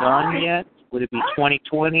be done yet? Would it be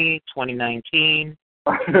 2020, 2019?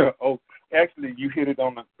 Oh, actually, you hit it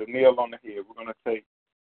on the nail on the head. We're going to take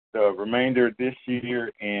the remainder of this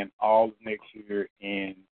year and all of next year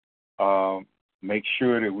and make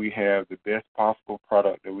sure that we have the best possible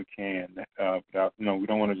product that we can. Without, we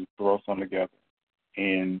don't want to just throw something together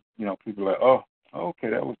and people are like, oh, okay,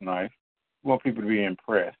 that was nice. We want people to be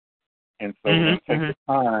impressed, and so we're going to take the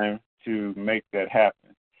time to make that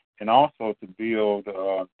happen, and also to build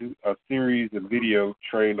do a series of video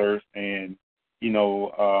trailers and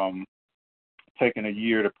taking a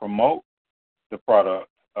year to promote the product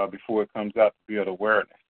before it comes out to build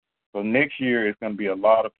awareness. So next year is going to be a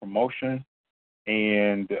lot of promotion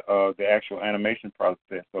and the actual animation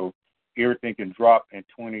process. So everything can drop in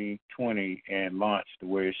 2020 and launch the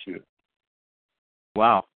way it should.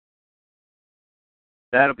 Wow.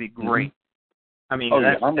 That'll be great. I mean,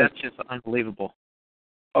 that's just unbelievable.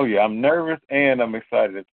 Oh, yeah. I'm nervous and I'm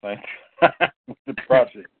excited at the same time with the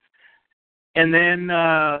project. And then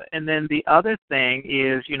the other thing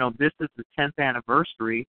is, this is the 10th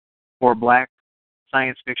anniversary for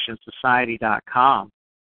BlackScienceFictionSociety.com.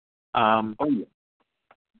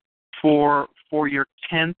 For your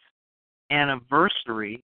 10th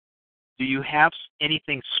anniversary, do you have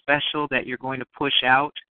anything special that you're going to push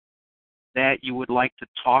out that you would like to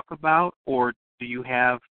talk about, or do you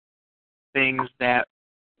have things that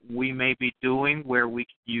we may be doing where we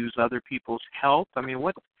could use other people's help? I mean,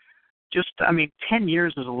 10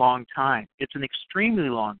 years is a long time. It's an extremely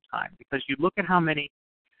long time because you look at how many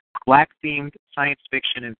Black-themed science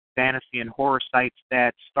fiction and fantasy and horror sites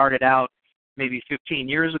that started out maybe 15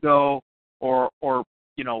 years ago or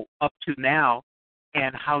up to now,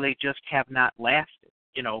 and how they just have not lasted.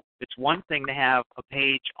 It's one thing to have a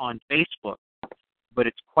page on Facebook, but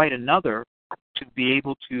it's quite another to be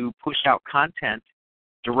able to push out content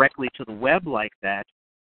directly to the web like that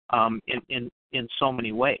in so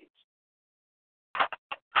many ways.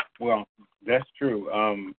 Well, that's true.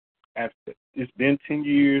 It's been 10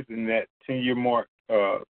 years, and that 10-year mark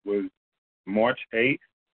was March 8th.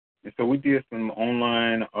 And so we did some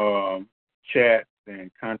online chats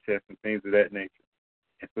and contests and things of that nature.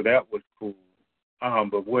 And so that was cool.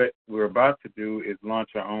 But what we're about to do is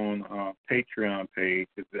launch our own Patreon page.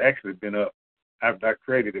 It's actually been up. I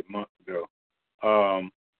created it months ago.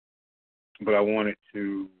 but I wanted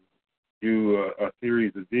to do a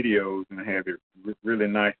series of videos and have it really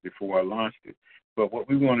nice before I launched it. But what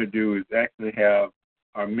we want to do is actually have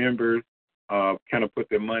our members kind of put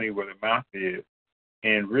their money where their mouth is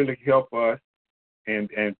and really help us and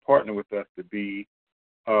partner with us to be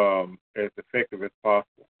as effective as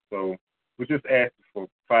possible. So we just ask for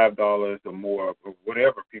 $5 or more, or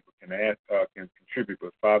whatever people can can contribute.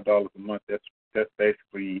 But $5 a month, that's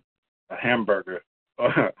basically a hamburger,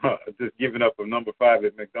 just giving up a number 5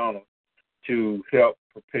 at McDonald's to help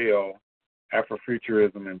propel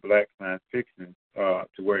Afrofuturism and Black science fiction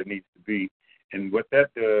to where it needs to be. And what that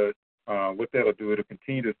does, what that'll do, it'll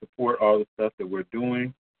continue to support all the stuff that we're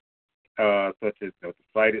doing, such as the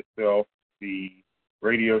site itself, the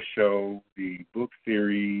radio show, the book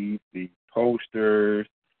series, the posters,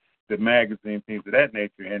 the magazine, things of that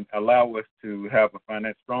nature, and allow us to have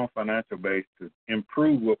a strong financial base to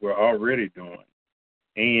improve what we're already doing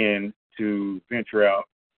and to venture out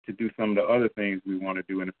to do some of the other things we want to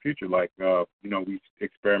do in the future. Like, we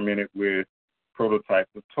experimented with prototypes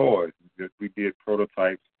of toys. We did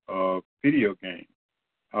prototypes of video games.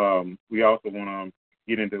 We also want to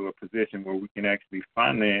get into a position where we can actually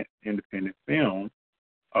finance independent films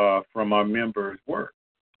from our members' work,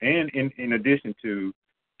 and in addition to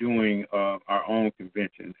doing our own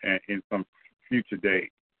convention in some future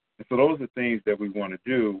date. And so those are things that we want to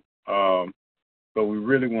do, but we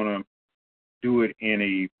really want to do it in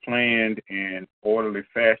a planned and orderly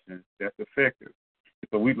fashion that's effective.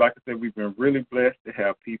 So like I said, we've been really blessed to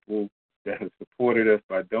have people that have supported us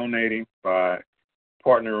by donating, by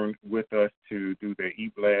partnering with us to do their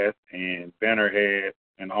e-blast and banner ads,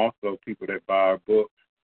 and also people that buy our books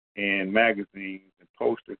and magazines and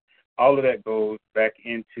posters. All of that goes back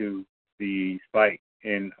into the site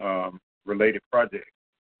and related projects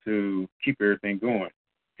to keep everything going.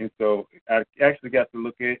 And so I actually got to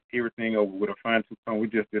look at everything over with a fine-tooth comb. We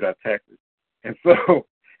just did our taxes. And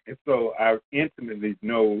so I intimately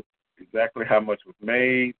know exactly how much was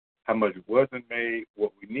made, how much wasn't made,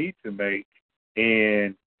 what we need to make,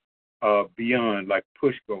 and beyond, like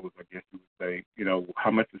push goals, I guess you would say, how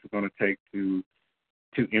much is it going to take to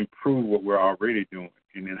improve what we're already doing,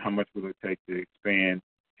 and then how much will it take to expand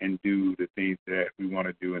and do the things that we want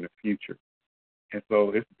to do in the future. And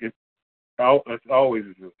so it's always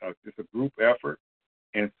it's a group effort,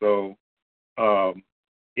 and so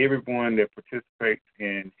everyone that participates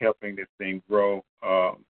in helping this thing grow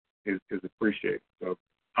is appreciated. So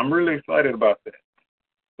I'm really excited about that.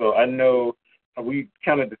 So I know we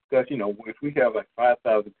kind of discussed, if we have like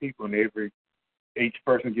 5,000 people and each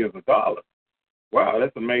person gives $1, wow,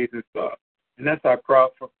 that's amazing stuff. And that's how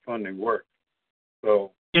crowdfunding works.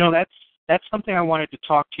 So that's something I wanted to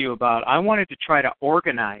talk to you about. I wanted to try to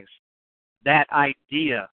organize that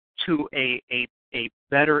idea to a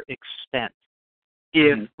better extent.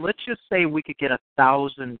 If let's just say we could get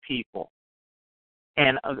 1,000 people,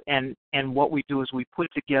 and what we do is we put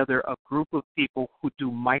together a group of people who do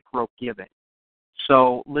micro giving.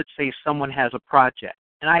 So let's say someone has a project,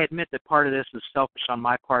 and I admit that part of this is selfish on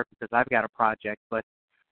my part because I've got a project, but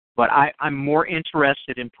I'm more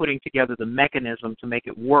interested in putting together the mechanism to make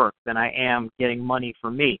it work than I am getting money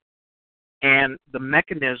for me. And the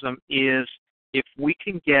mechanism is, if we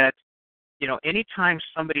can get, anytime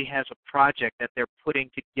somebody has a project that they're putting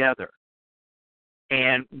together,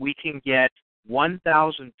 and we can get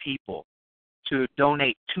 1,000 people to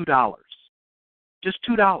donate $2, just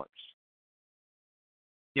 $2.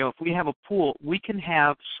 If we have a pool, we can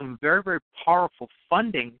have some very, very powerful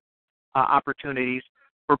funding opportunities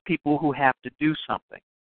for people who have to do something.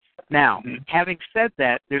 Now, having said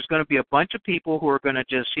that, there's going to be a bunch of people who are going to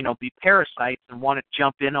just, be parasites and want to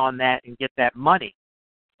jump in on that and get that money.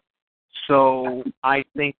 So I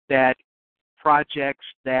think that projects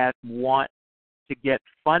that want to get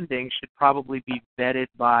funding should probably be vetted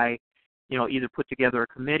by, either put together a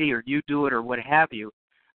committee or you do it or what have you.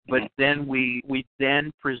 But then we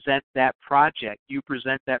then present that project. You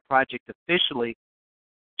present that project officially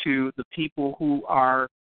to the people who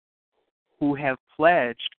have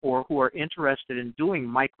pledged or who are interested in doing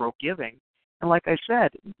micro giving. And like I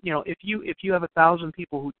said, if you have 1,000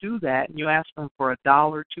 people who do that and you ask them for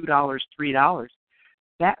 $1, $2, $3,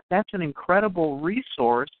 that's an incredible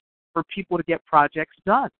resource for people to get projects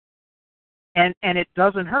done. And it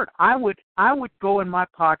doesn't hurt. I would go in my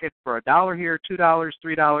pocket for $1 here, $2,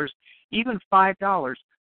 $3, even $5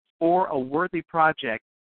 for a worthy project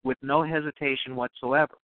with no hesitation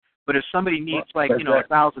whatsoever. But if somebody needs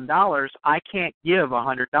 $1,000, I can't give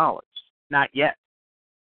 $100. Not yet.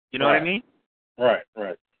 You know what I mean? Right.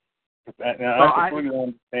 Now, I completely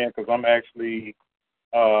understand, because I'm actually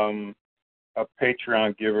a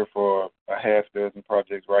Patreon giver for a half dozen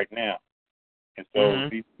projects right now. And so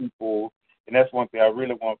these people, and that's one thing I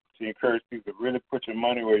really want to encourage people to really put your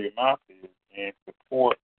money where your mouth is and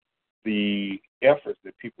support the efforts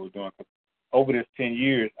that people are doing. 'Cause over this 10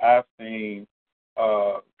 years, I've seen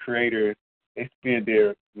creators, they spend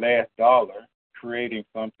their last dollar creating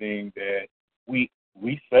something that we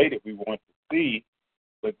say that we want to see,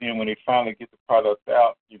 but then when they finally get the product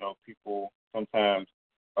out, people sometimes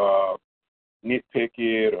nitpick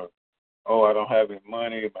it, or, oh, I don't have any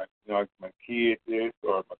money, my kid this,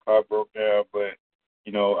 or my car broke down. But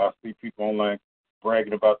I see people online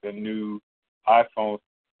bragging about their new iPhone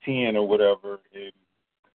 10 or whatever in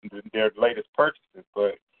their latest purchases.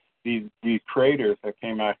 But these creators that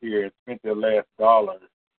came out here and spent their last dollar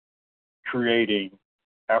creating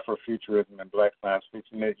Afrofuturism and Black science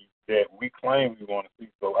fiction that we claim we want to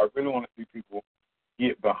see. So I really want to see people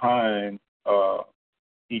get behind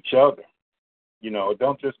each other.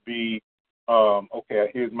 Don't just be, okay,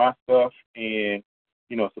 here's my stuff, and,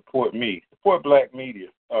 support me. Support Black media.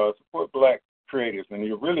 Support Black creators. And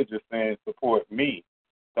you're really just saying support me.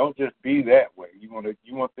 Don't just be that way. You want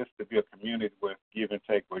this to be a community with give and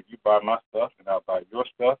take, where you buy my stuff and I'll buy your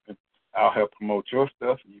stuff, and I'll help promote your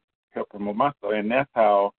stuff and you help promote my stuff. And that's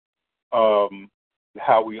how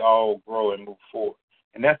we all grow and move forward.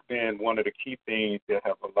 And that's been one of the key things that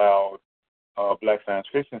have allowed Black Science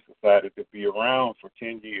Fiction Society to be around for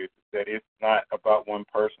 10 years, is that it's not about one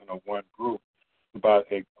person or one group. It's about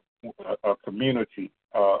a community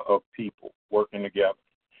of people working together.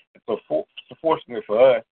 And so fortunately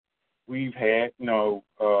for us, we've had,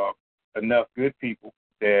 enough good people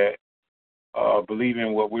that believe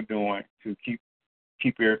in what we're doing to keep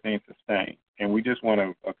everything sustained. And we just want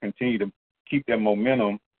to continue to keep that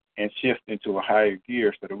momentum and shift into a higher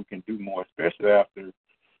gear so that we can do more, especially after,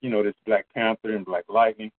 this Black Panther and Black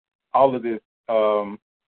Lightning. All of this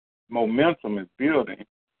momentum is building.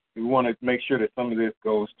 We want to make sure that some of this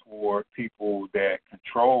goes toward people that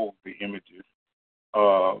control the images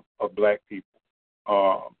of Black people,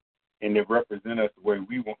 and that represent us the way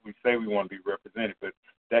we say we want to be represented. But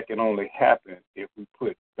that can only happen if we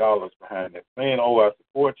put dollars behind that. Saying, "Oh, I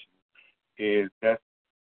support you," that's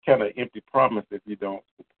kind of empty promise if you don't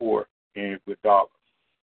support and with dollars.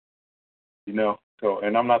 So,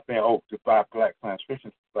 and I'm not saying, to buy Black Science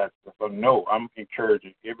Fiction Society. So no, I'm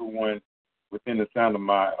encouraging everyone within the sound of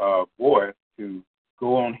my voice to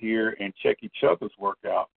go on here and check each other's work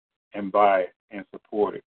out and buy it and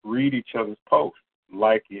support it. Read each other's posts,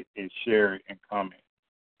 like it and share it and comment.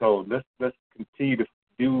 So let's continue to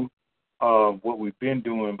do what we've been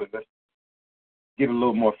doing, but let's get a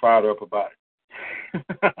little more fired up about it.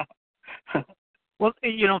 Well,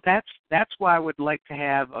 that's why I would like to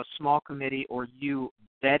have a small committee or you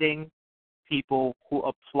vetting people who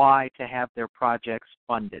apply to have their projects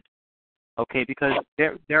funded. Okay, because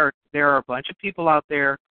there are a bunch of people out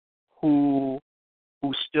there who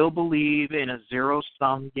still believe in a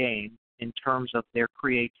zero-sum game in terms of their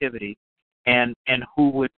creativity, and who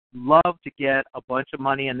would love to get a bunch of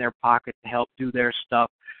money in their pocket to help do their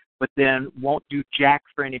stuff, but then won't do jack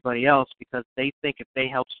for anybody else because they think if they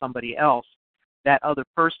help somebody else, that other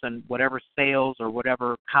person, whatever sales or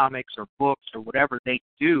whatever comics or books or whatever they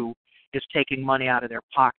do, is taking money out of their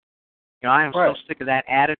pocket. I am so sick of that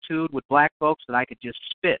attitude with Black folks that I could just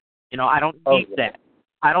spit. I don't need that.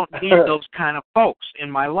 I don't need those kind of folks in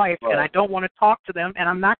my life, and I don't want to talk to them, and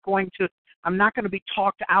I'm not going to be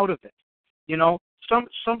talked out of it. Some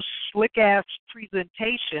slick ass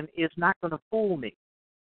presentation is not going to fool me.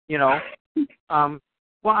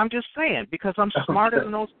 Well, I'm just saying, because I'm smarter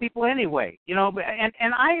than those people anyway.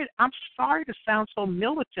 And I'm sorry to sound so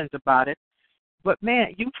militant about it, but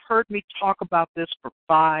man, you've heard me talk about this for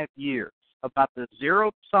 5 years, about the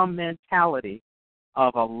zero-sum mentality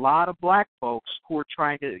of a lot of Black folks who are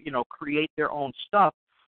trying to, create their own stuff,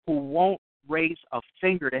 who won't raise a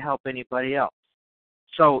finger to help anybody else.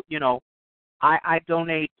 So, I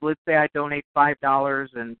donate, let's say I donate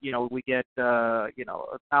 $5, and, we get,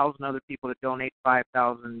 1,000 other people to donate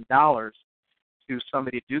 $5,000 to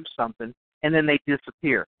somebody to do something, and then they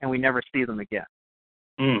disappear, and we never see them again.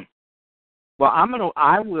 Well,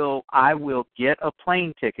 I will get a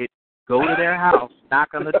plane ticket, go to their house,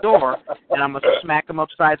 knock on the door, and I'm going to smack them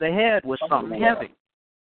upside the head with something heavy,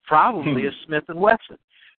 probably a Smith & Wesson,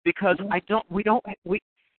 because that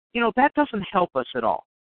doesn't help us at all.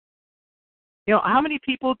 How many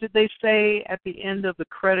people did they say at the end of the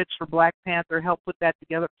credits for Black Panther helped put that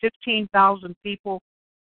together? 15,000 people?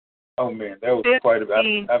 Oh, man, that was quite a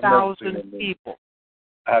bit. 15,000 people.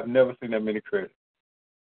 I've never seen that many credits.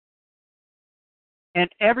 And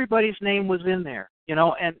everybody's name was in there,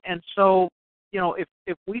 and so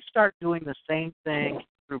if we start doing the same thing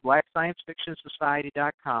through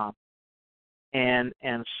BlackScienceFictionSociety.com, and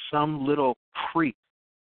some little creep,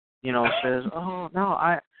 says, oh no,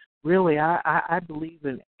 I believe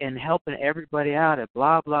in helping everybody out at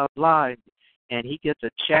blah blah blah, and he gets a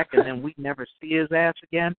check, and then we never see his ass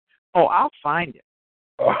again. Oh, I'll find him.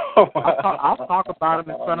 I'll talk about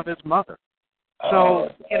him in front of his mother. So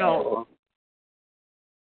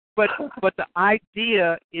but the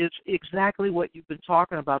idea is exactly what you've been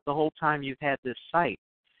talking about the whole time you've had this site,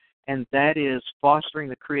 and that is fostering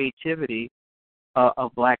the creativity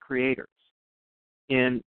of Black creators.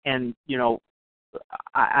 I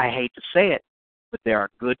hate to say it, but there are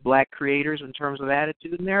good Black creators in terms of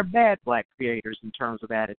attitude, and there are bad Black creators in terms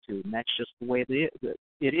of attitude, and that's just the way it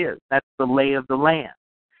is. That's the lay of the land.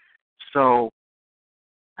 So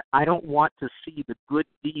I don't want to see the good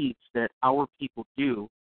deeds that our people do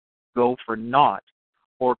go for naught,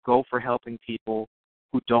 or go for helping people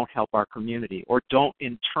who don't help our community, or don't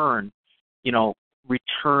in turn,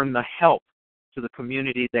 return the help to the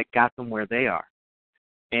community that got them where they are.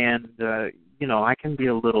 And, I can be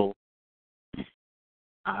a little,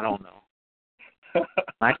 I don't know,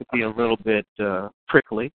 I could be a little bit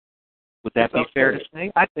prickly. Would that be fair to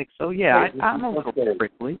say? I think so, yeah. I'm a little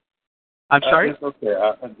prickly. I'm sorry? It's okay.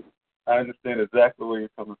 I understand exactly where you're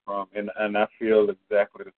coming from, and I feel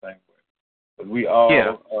exactly the same way. But we all,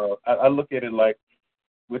 I look at it like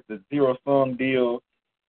with the zero-sum deal,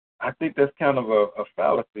 I think that's kind of a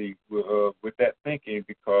fallacy with that thinking,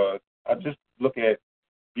 because I just look at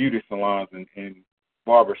beauty salons and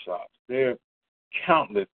barbershops. There are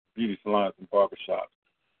countless beauty salons and barbershops,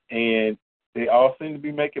 and they all seem to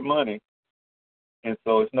be making money. And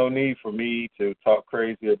so it's no need for me to talk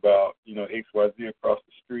crazy about, XYZ across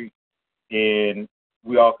the street, and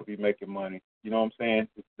we all could be making money. You know what I'm saying?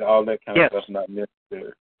 All that kind of stuff is not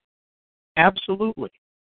necessary. Absolutely.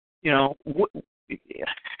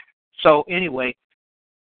 So anyway,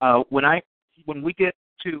 when we get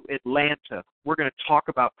to Atlanta, we're going to talk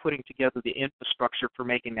about putting together the infrastructure for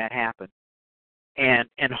making that happen. And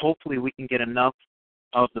hopefully we can get enough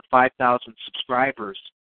of the 5,000 subscribers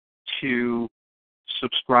to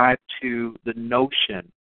subscribe to the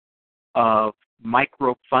notion of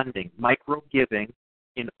micro-funding, micro-giving,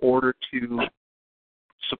 in order to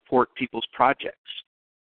support people's projects.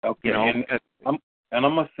 Okay, and I'm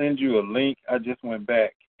going to send you a link. I just went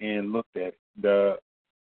back and looked at it.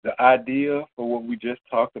 The idea for what we just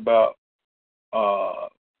talked about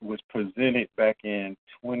was presented back in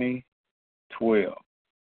 2012.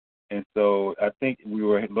 And so I think we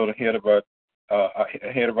were a little ahead of ourselves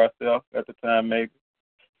at the time, maybe.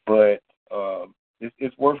 But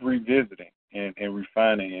it's worth revisiting and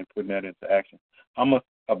refining and putting that into action. I'm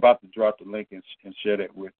about to drop the link and share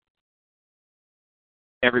that with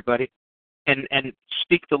everybody. And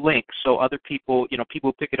speak the link so other people,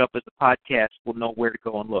 people pick it up as a podcast will know where to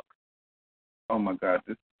go and look. Oh my God,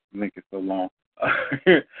 this link is so long. All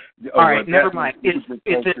right, never mind. Is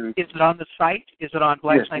it on the site? Is it on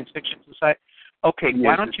Black Science Fiction Society? Okay,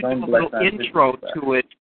 why don't you do a little intro to it?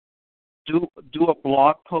 Do a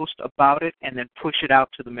blog post about it, and then push it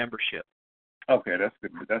out to the membership. Okay, that's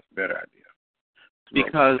good. That's a better idea.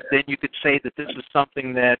 Because then you could say that this is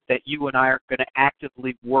something that you and I are going to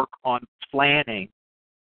actively work on planning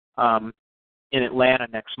in Atlanta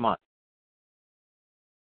next month.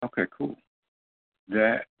 Okay, cool.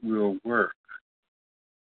 That will work.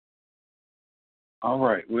 All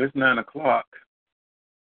right. Well, it's 9 o'clock.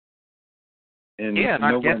 And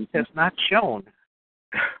our guest has not shown.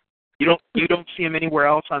 You don't see him anywhere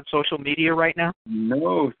else on social media right now?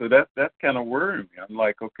 No, so that's kind of worrying me. I'm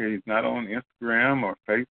like, okay, he's not on Instagram or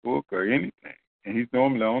Facebook or anything, and he's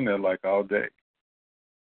normally on there like all day.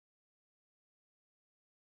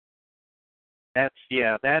 That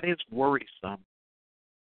is worrisome.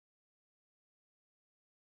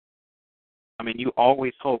 I mean, you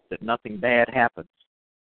always hope that nothing bad happens.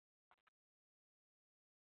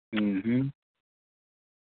 Mm-hmm.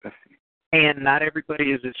 Let's see. And not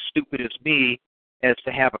everybody is as stupid as me as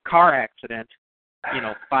to have a car accident,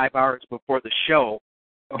 5 hours before the show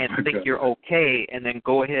and think you're okay, and then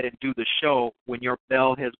go ahead and do the show when your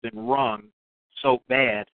bell has been rung so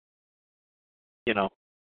bad, you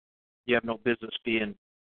have no business being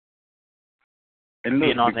on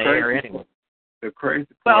the air anyway. The crazy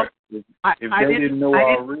part is if they didn't know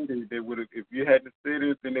already, they would have. If you hadn't said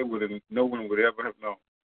it, then they would have. No one would ever have known.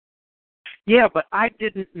 Yeah, but I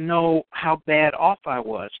didn't know how bad off I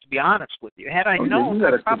was, to be honest with you. Had I known,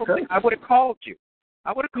 I would have called you.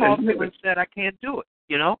 I would have called you and said I can't do it.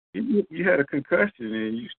 You had a concussion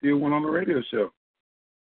and you still went on the radio show.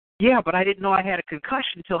 Yeah, but I didn't know I had a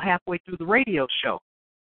concussion until halfway through the radio show.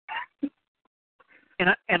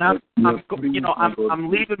 I'm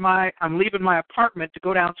leaving my apartment to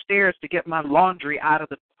go downstairs to get my laundry out of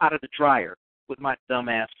the dryer with my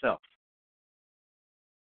dumbass self.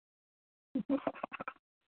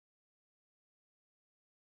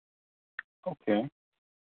 Okay.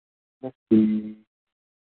 Let's see.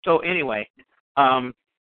 So anyway,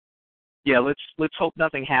 yeah, let's hope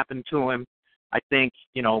nothing happened to him. I think,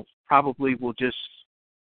 probably we're just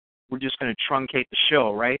going to truncate the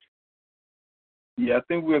show, right? Yeah, I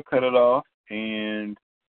think we'll cut it off, and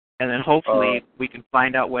then hopefully we can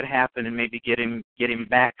find out what happened and maybe get him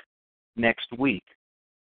back next week.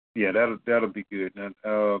 Yeah, that'll be good. And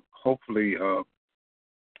hopefully,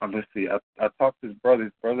 let's see. I talked to his brother.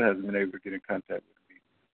 His brother hasn't been able to get in contact with me.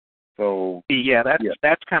 So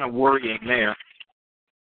that's kind of worrying there.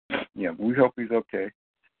 Yeah, but we hope he's okay.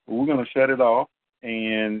 But we're going to shut it off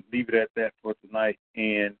and leave it at that for tonight,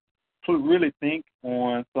 and really think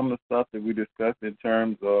on some of the stuff that we discussed in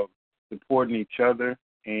terms of supporting each other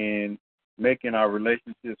and making our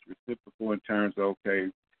relationships reciprocal in terms of,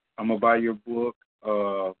 okay, I'm going to buy your book.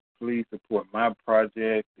 Please support my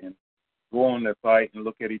project, and go on the site and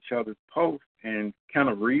look at each other's posts and kind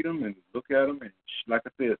of read them and look at them and, like I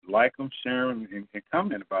said, like them, share them, and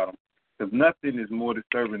comment about them. Because nothing is more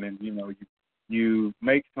disturbing than, you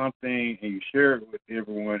make something and you share it with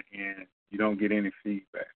everyone and you don't get any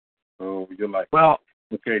feedback. So you're like, well,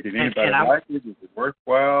 okay, did anybody like it? Is it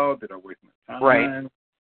worthwhile? Did I waste my time? Right.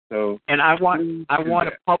 So, and I want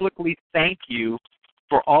to publicly thank you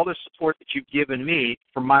for all the support that you've given me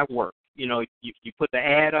for my work. You put the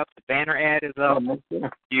ad up, the banner ad is up.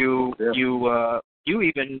 You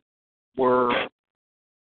even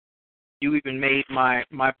made my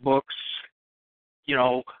books,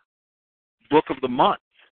 book of the month.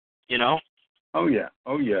 Oh yeah,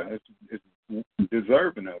 it's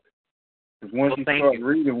deserving of it. Because once you start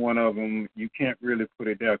reading one of them, you can't really put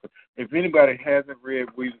it down. If anybody hasn't read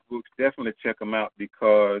Weezy's books, definitely check them out,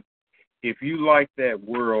 because if you like that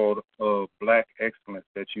world of Black excellence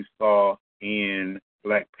that you saw in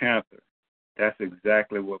Black Panther, that's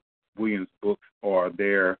exactly what Williams' books are.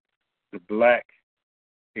 They're the Black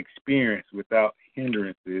experience without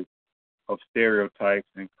hindrances of stereotypes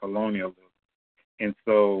and colonialism. And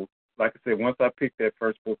so, like I said, once I picked that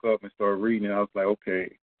first book up and started reading it, I was like,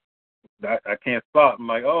 okay, I can't stop. I'm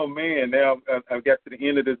like, oh, man, now I've got to the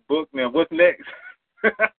end of this book. Now, what's next?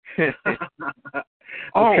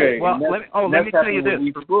 Okay, well, let me tell you this.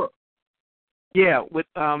 Yeah, with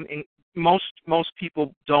most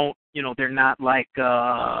people don't, they're not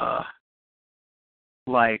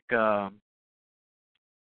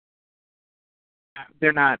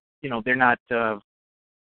they're not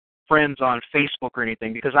friends on Facebook or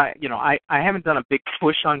anything, because I haven't done a big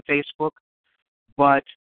push on Facebook, but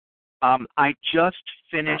I just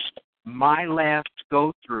finished my last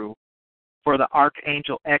go through for the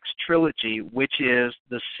Archangel X trilogy, which is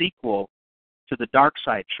the sequel to the Dark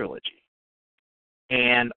Side trilogy.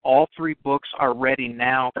 And all 3 books are ready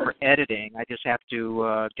now for editing. I just have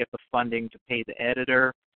to get the funding to pay the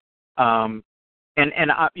editor. And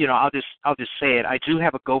I'll just say it. I do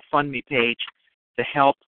have a GoFundMe page to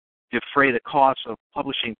help defray the cost of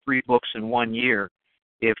publishing 3 books in 1 year.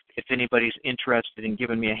 If anybody's interested in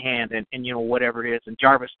giving me a hand, and whatever it is. And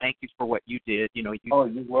Jarvis, thank you for what you did. You're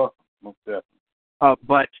welcome. Most definitely.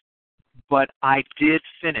 But I did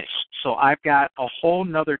finish, so I've got a whole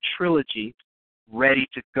nother trilogy ready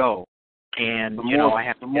to go. And I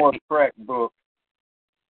have more crack books,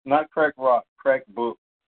 not crack rock, crack books.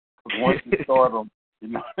 Because once you start them,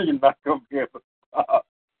 you're not going to be able to stop.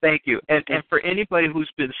 Thank you. And for anybody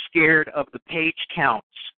who's been scared of the page counts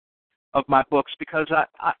of my books, because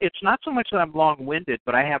it's not so much that I'm long-winded,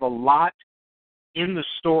 but I have a lot in the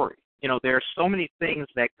story. There are so many things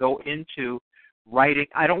that go into writing.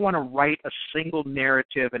 I don't want to write a single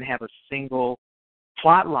narrative and have a single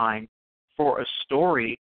plot line for a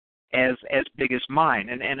story as big as mine.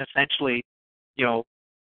 And essentially,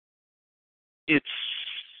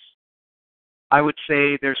 I would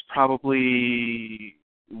say there's probably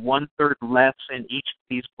 1/3 less in each of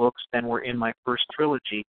these books than were in my first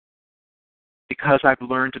trilogy, because I've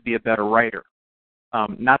learned to be a better writer.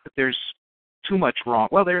 Not that there's too much wrong.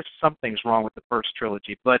 Well, there's some things wrong with the first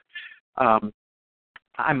trilogy, but I'm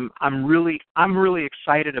really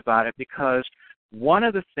excited about it, because one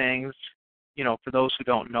of the things, for those who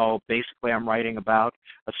don't know, basically I'm writing about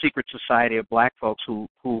a secret society of Black folks who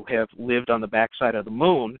have lived on the backside of the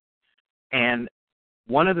moon. And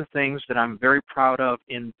one of the things that I'm very proud of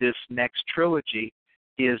in this next trilogy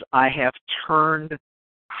is I have turned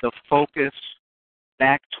the focus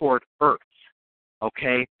back toward Earth,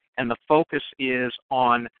 okay? And the focus is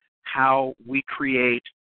on how we create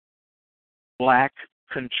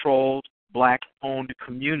Black-controlled, Black-owned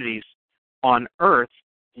communities on Earth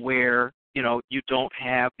where, you don't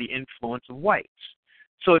have the influence of whites.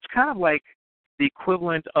 So it's kind of like the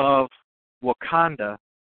equivalent of Wakanda,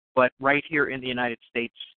 but right here in the United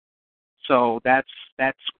States. So that's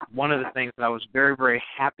one of the things that I was very, very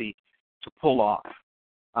happy to pull off.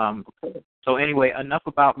 So anyway, enough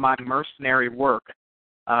about my mercenary work.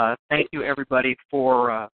 Thank you, everybody,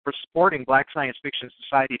 for supporting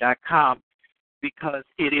BlackScienceFictionSociety.com, because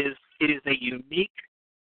it is a unique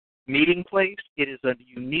meeting place. It is a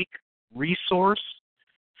unique resource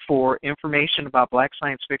for information about Black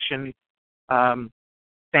science fiction,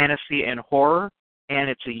 fantasy, and horror, and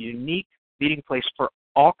it's a unique meeting place for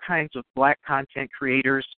all kinds of Black content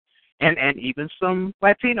creators and even some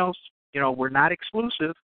Latinos. We're not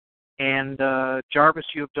exclusive. And Jarvis,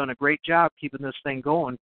 you have done a great job keeping this thing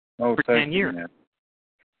going for 10 years. Man.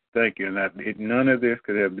 Thank you. And none of this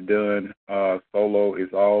could have been done solo.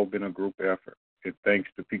 It's all been a group effort. It's thanks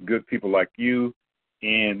to good people like you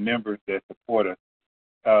and members that support us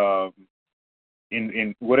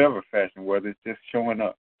in whatever fashion, whether it's just showing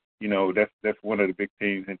up. That's one of the big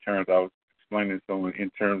things in terms, I was explaining to someone, in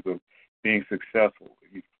terms of being successful.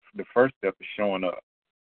 The first step is showing up.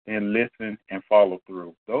 And listen and follow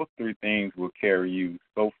through. Those three things will carry you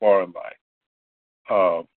so far in life.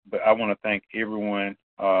 But I want to thank everyone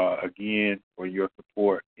again for your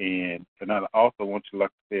support, and I also want you, like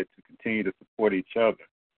I said, to continue to support each other,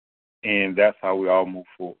 and that's how we all move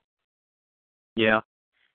forward. Yeah.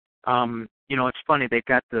 It's funny, they've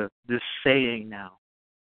got this saying now,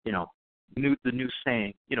 the new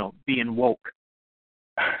saying, being woke.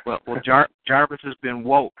 Well, Jarvis has been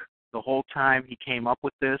woke the whole time he came up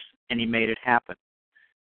with this, and he made it happen.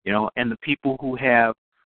 And the people who have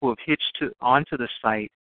hitched onto the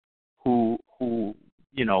site, who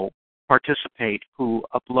participate, who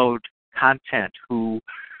upload content, who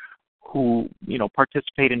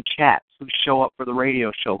participate in chats, who show up for the radio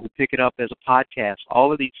show, who pick it up as a podcast,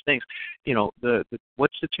 all of these things. The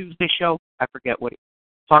what's the Tuesday show? I forget what.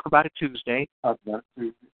 Talk About It Tuesday. Talk About It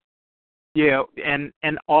Tuesday. Yeah, and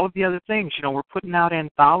all of the other things. We're putting out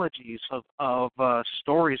anthologies of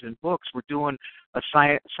stories and books. We're doing a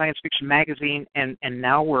science fiction magazine, and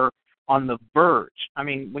now we're on the verge. I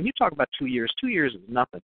mean, when you talk about 2 years is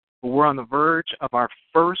nothing. But we're on the verge of our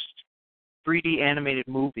first 3D animated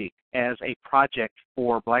movie as a project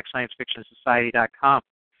for BlackScienceFictionSociety.com.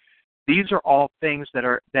 These are all things that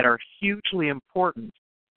are hugely important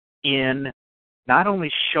in not only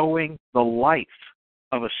showing the life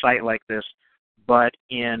of a site like this, but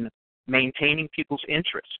in maintaining people's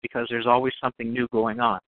interest, because there's always something new going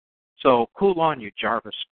on. So cool on you,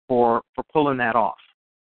 Jarvis, for pulling that off.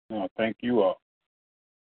 Oh, thank you all.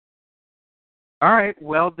 All right,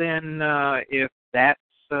 well then, if that's,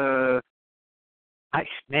 I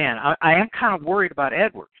am kind of worried about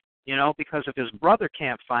Edward, because if his brother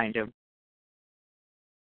can't find him,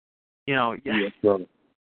 Yeah,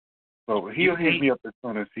 so he'll hit me up as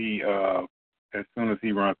soon as he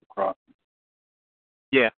runs across me.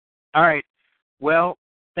 Yeah. All right. Well,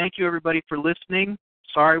 thank you, everybody, for listening.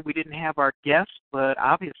 Sorry we didn't have our guest, but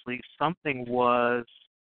obviously something was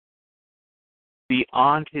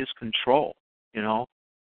beyond his control,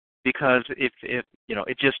 because if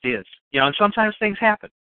it just is. And sometimes things happen.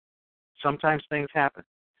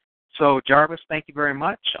 So, Jarvis, thank you very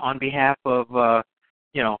much on behalf of,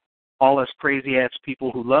 all us crazy-ass people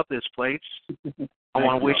who love this place. I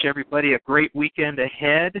want to wish everybody a great weekend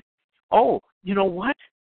ahead. Oh, you know what?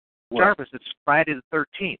 Jarvis, it's Friday the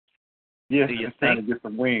 13th. Yes, do you I'm think? trying to get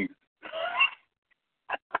some wings.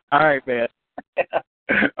 All right, man.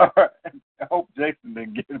 All right. I hope Jason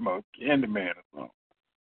didn't get him a Candyman or something.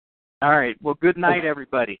 All right. Well, good night,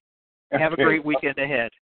 everybody. Have a great weekend ahead.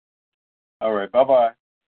 All right. Bye-bye.